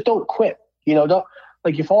 but just don't quit. You know, don't,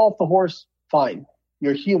 like you fall off the horse, fine.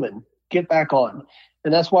 You're human. Get back on.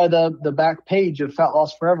 And that's why the back page of Fat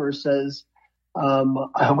Loss Forever says, I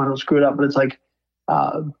hope I don't screw it up, but it's like,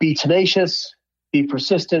 be tenacious, be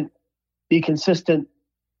persistent, be consistent,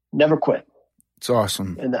 never quit. It's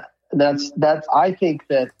awesome. And that's I think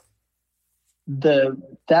that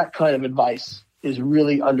that kind of advice is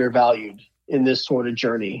really undervalued in this sort of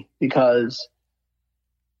journey because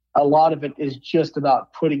a lot of it is just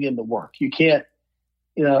about putting in the work. You can't,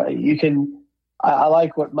 you know, you can, I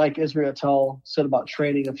like what Mike Israetel said about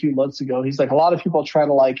training a few months ago. He's like, a lot of people try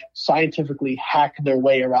to like scientifically hack their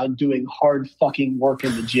way around doing hard fucking work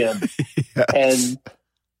in the gym. Yes. And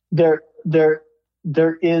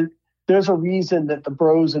there's a reason that the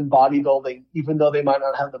bros in bodybuilding, even though they might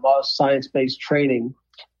not have the most science-based training,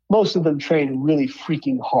 most of them train really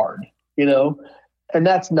freaking hard, you know, and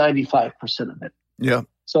that's 95% of it. Yeah.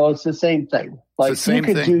 So it's the same thing. Like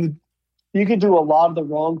you could do a lot of the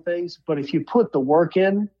wrong things, but if you put the work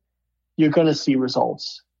in, you're going to see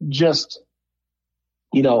results. Just,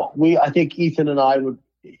 you know, I think Ethan and I would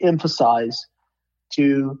emphasize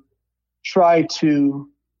to try to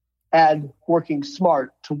add working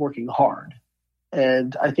smart to working hard.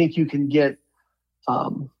 And I think you can get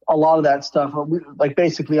a lot of that stuff. Like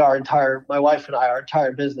basically my wife and I, our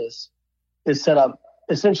entire business is set up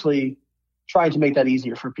essentially trying to make that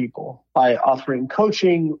easier for people by offering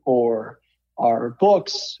coaching or our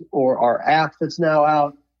books or our app that's now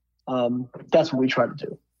out. That's what we try to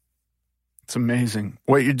do. It's amazing.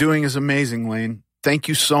 What you're doing is amazing, Lane. Thank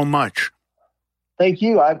you so much. Thank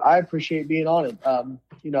you. I appreciate being on it.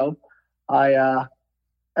 You know,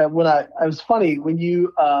 it was funny when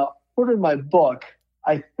you ordered my book,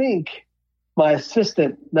 I think my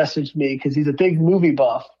assistant messaged me because he's a big movie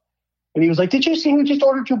buff. And he was like, did you see who just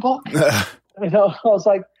ordered your book? You know, I was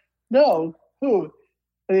like, no, who?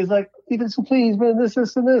 And he's like, Ethan Suplee, he's been this,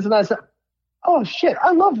 and this. And I said, oh shit,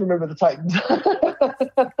 I love Remember the Titans.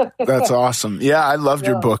 That's awesome. Yeah, I loved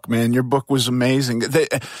your book, man. Your book was amazing.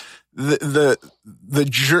 The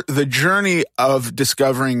journey of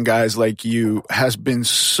discovering guys like you has been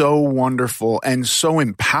so wonderful and so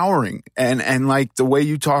empowering. And like the way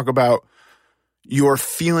you talk about your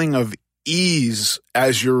feeling of ease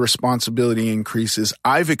as your responsibility increases.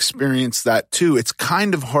 I've experienced that too. It's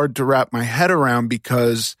kind of hard to wrap my head around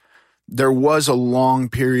because there was a long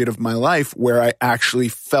period of my life where I actually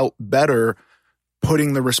felt better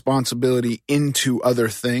putting the responsibility into other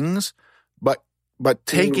things, but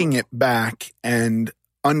taking it back and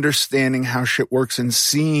understanding how shit works and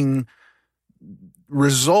seeing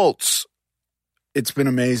results, it's been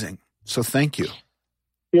amazing. So thank you.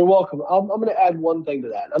 You're welcome. I'm going to add one thing to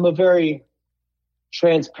that. I'm a very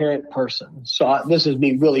transparent person, so this is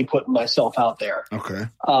me really putting myself out there. Okay.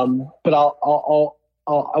 But I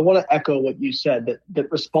want to echo what you said,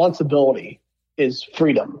 that responsibility is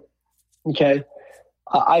freedom. Okay.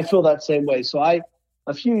 I feel that same way. So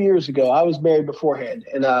a few years ago, I was married beforehand,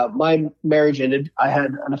 and my marriage ended. I had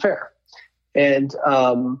an affair, and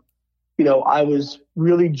I was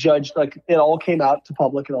really judged. Like, it all came out to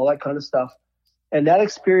public and all that kind of stuff. And that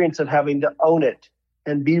experience of having to own it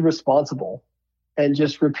and be responsible and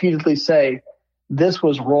just repeatedly say, this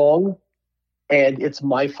was wrong and it's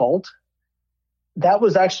my fault, that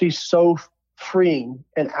was actually so freeing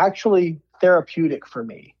and actually therapeutic for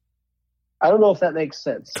me. I don't know if that makes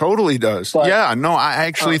sense. Totally does. But, yeah, no, I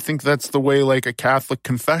actually think that's the way like a Catholic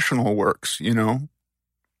confessional works, you know?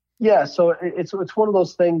 Yeah, so it's one of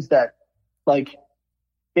those things that, like,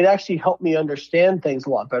 it actually helped me understand things a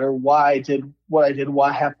lot better, why I did what I did,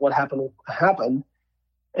 what happened,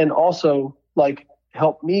 and also, like,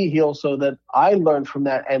 helped me heal so that I learned from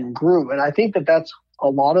that and grew. And I think that that's a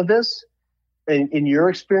lot of this, in your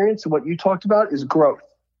experience, and what you talked about is growth,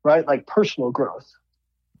 right? Like personal growth.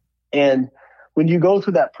 And when you go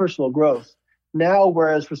through that personal growth, now,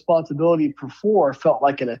 whereas responsibility before felt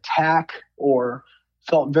like an attack or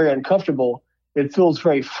felt very uncomfortable, it feels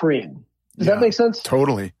very freeing. Does that make sense?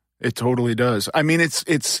 Totally. It totally does. I mean,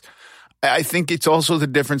 I think it's also the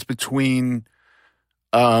difference between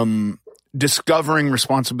discovering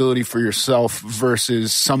responsibility for yourself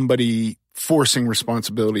versus somebody forcing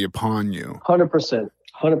responsibility upon you. 100%.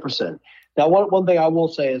 Now, one thing I will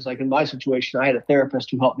say is, like, in my situation, I had a therapist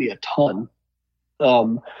who helped me a ton.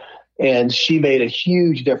 And she made a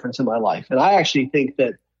huge difference in my life. And I actually think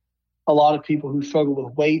that a lot of people who struggle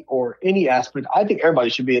with weight or any aspect, I think everybody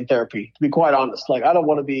should be in therapy, to be quite honest. Like, I don't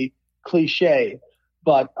want to be cliche,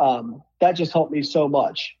 but that just helped me so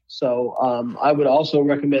much. So I would also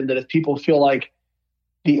recommend that if people feel like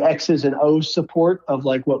the X's and O's support of,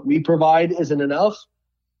 like, what we provide isn't enough,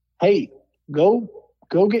 hey, go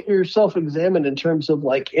get yourself examined in terms of,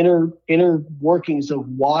 like, inner workings of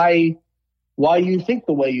why you think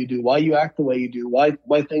the way you do, why you act the way you do, why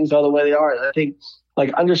things are the way they are. And I think,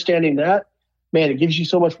 like, understanding that, man, it gives you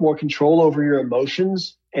so much more control over your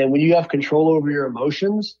emotions. And when you have control over your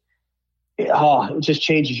emotions, it just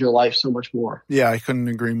changes your life so much more. Yeah, I couldn't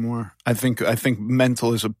agree more. I think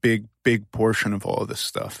mental is a big portion of all of this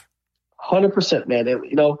stuff. 100%, man.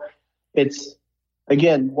 It's,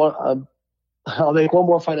 again, I'll make one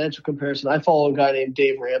more financial comparison. I follow a guy named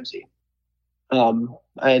Dave Ramsey,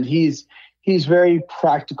 and he's very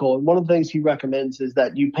practical. And one of the things he recommends is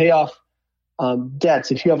that you pay off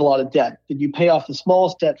debts. If you have a lot of debt, that you pay off the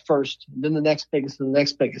smallest debt first, and then the next biggest, and the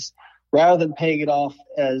next biggest, rather than paying it off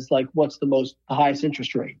as, like, what's the highest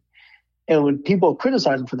interest rate. And when people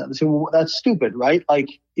criticize him for that, they say, well, that's stupid, right? Like,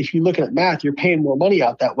 if you're looking at math, you're paying more money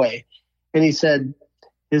out that way. And he said,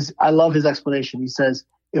 I love his explanation. He says,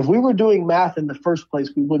 if we were doing math in the first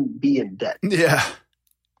place, we wouldn't be in debt. Yeah.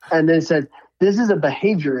 And then he said, this is a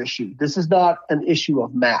behavior issue. This is not an issue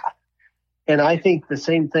of math. And I think the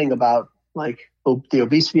same thing about, like, the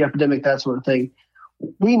obesity epidemic, that sort of thing.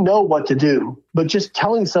 We know what to do, but just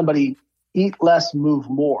telling somebody eat less, move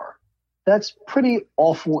more, that's pretty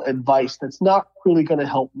awful advice. That's not really going to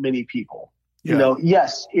help many people. Yeah.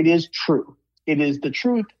 Yes, it is true. It is the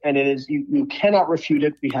truth, and it is, you cannot refute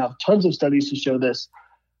it. We have tons of studies to show this,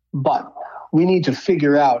 but we need to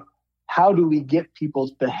figure out, how do we get people's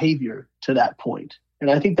behavior to that point? And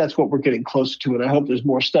I think that's what we're getting closer to. And I hope there's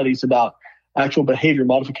more studies about actual behavior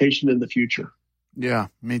modification in the future. Yeah,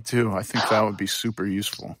 me too. I think that would be super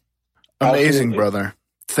useful. Amazing, brother.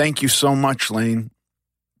 Thank you so much, Lane.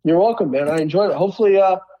 You're welcome, man. I enjoyed it. Hopefully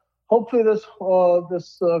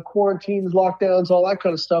this quarantines, lockdowns, all that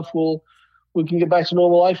kind of stuff we can get back to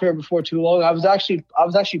normal life here before too long. I was actually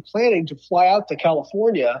planning to fly out to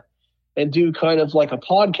California and do kind of like a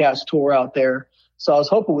podcast tour out there. So I was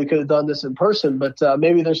hoping we could have done this in person, but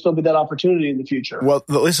maybe there'll still be that opportunity in the future. Well,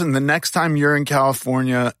 listen, the next time you're in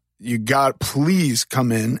California, please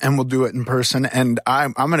come in and we'll do it in person. And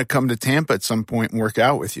I'm going to come to Tampa at some point and work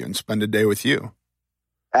out with you and spend a day with you.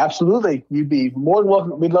 Absolutely. You'd be more than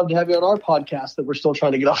welcome. We'd love to have you on our podcast that we're still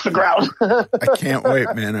trying to get off the ground. I can't wait,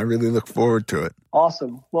 man. I really look forward to it.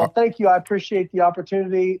 Awesome. Well, thank you. I appreciate the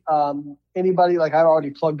opportunity. Anybody, like I've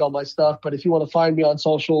already plugged all my stuff, but if you want to find me on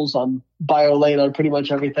socials, I'm BioLane on pretty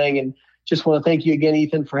much everything. And just want to thank you again,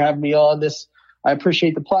 Ethan, for having me on this. I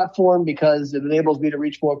appreciate the platform because it enables me to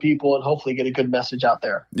reach more people and hopefully get a good message out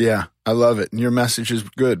there. Yeah, I love it. And your message is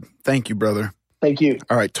good. Thank you, brother. Thank you.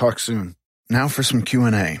 All right, talk soon. Now for some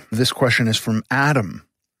Q&A. This question is from Adam.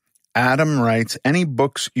 Adam writes, any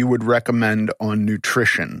books you would recommend on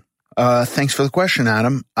nutrition? Thanks for the question,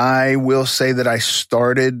 Adam. I will say that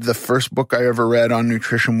the first book I ever read on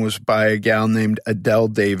nutrition was by a gal named Adele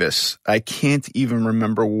Davis. I can't even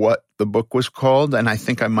remember what the book was called, and I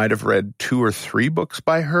think I might have read 2 or 3 books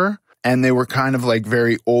by her. And they were kind of like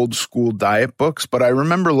very old school diet books, but I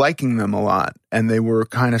remember liking them a lot. And they were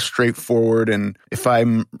kind of straightforward. And if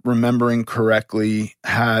I'm remembering correctly,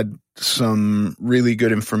 had some really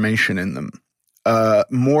good information in them.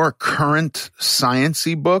 More current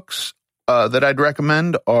science-y books that I'd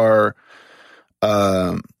recommend are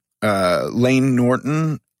Lane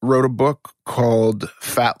Norton wrote a book called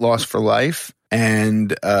Fat Loss for Life.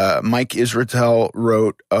 And Mike Israetel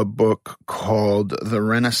wrote a book called The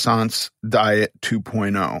Renaissance Diet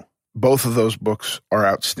 2.0. Both of those books are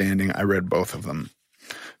outstanding. I read both of them.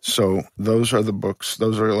 So those are the books.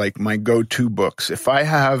 Those are like my go-to books. If I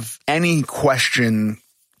have any question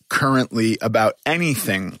currently about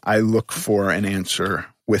anything, I look for an answer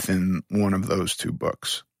within one of those 2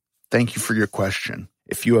 books. Thank you for your question.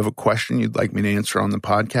 If you have a question you'd like me to answer on the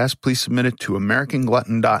podcast, please submit it to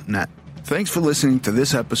AmericanGlutton.net. Thanks for listening to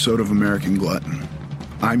this episode of American Glutton.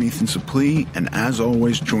 I'm Ethan Suplee, and as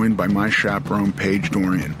always, joined by my chaperone, Paige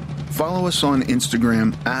Dorian. Follow us on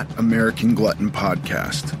Instagram at American Glutton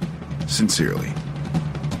Podcast. Sincerely.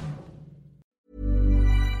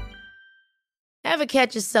 Ever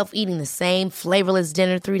catch yourself eating the same flavorless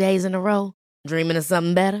dinner 3 days in a row? Dreaming of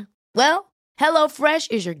something better? Well,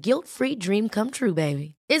 HelloFresh is your guilt-free dream come true,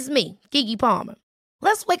 baby. It's me, Keke Palmer.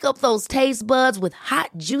 Let's wake up those taste buds with hot,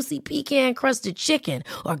 juicy pecan-crusted chicken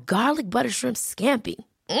or garlic butter shrimp scampi.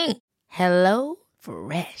 Hello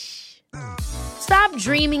Fresh. Stop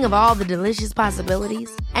dreaming of all the delicious possibilities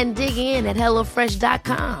and dig in at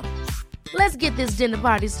HelloFresh.com. Let's get this dinner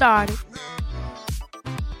party started.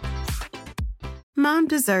 Mom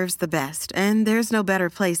deserves the best, and there's no better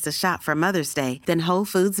place to shop for Mother's Day than Whole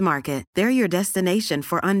Foods Market. They're your destination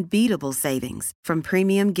for unbeatable savings, from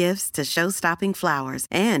premium gifts to show-stopping flowers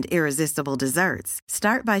and irresistible desserts.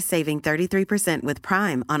 Start by saving 33% with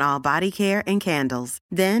Prime on all body care and candles.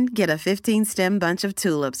 Then get a 15-stem bunch of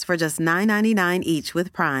tulips for just $9.99 each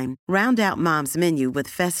with Prime. Round out Mom's menu with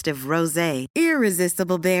festive rosé,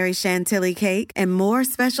 irresistible berry chantilly cake, and more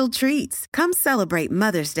special treats. Come celebrate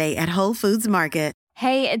Mother's Day at Whole Foods Market.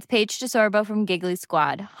 Hey, it's Paige DeSorbo from Giggly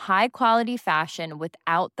Squad. High quality fashion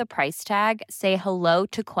without the price tag. Say hello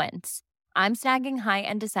to Quince. I'm snagging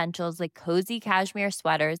high-end essentials like cozy cashmere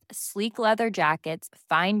sweaters, sleek leather jackets,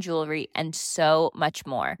 fine jewelry, and so much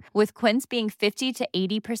more. With Quince being 50 to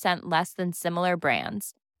 80% less than similar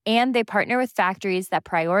brands. And they partner with factories that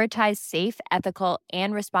prioritize safe, ethical,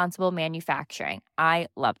 and responsible manufacturing. I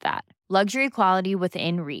love that. Luxury quality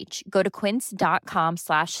within reach. Go to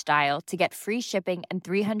quince.com/style to get free shipping and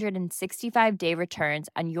 365-day returns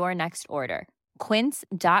on your next order.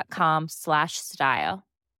 Quince.com/style.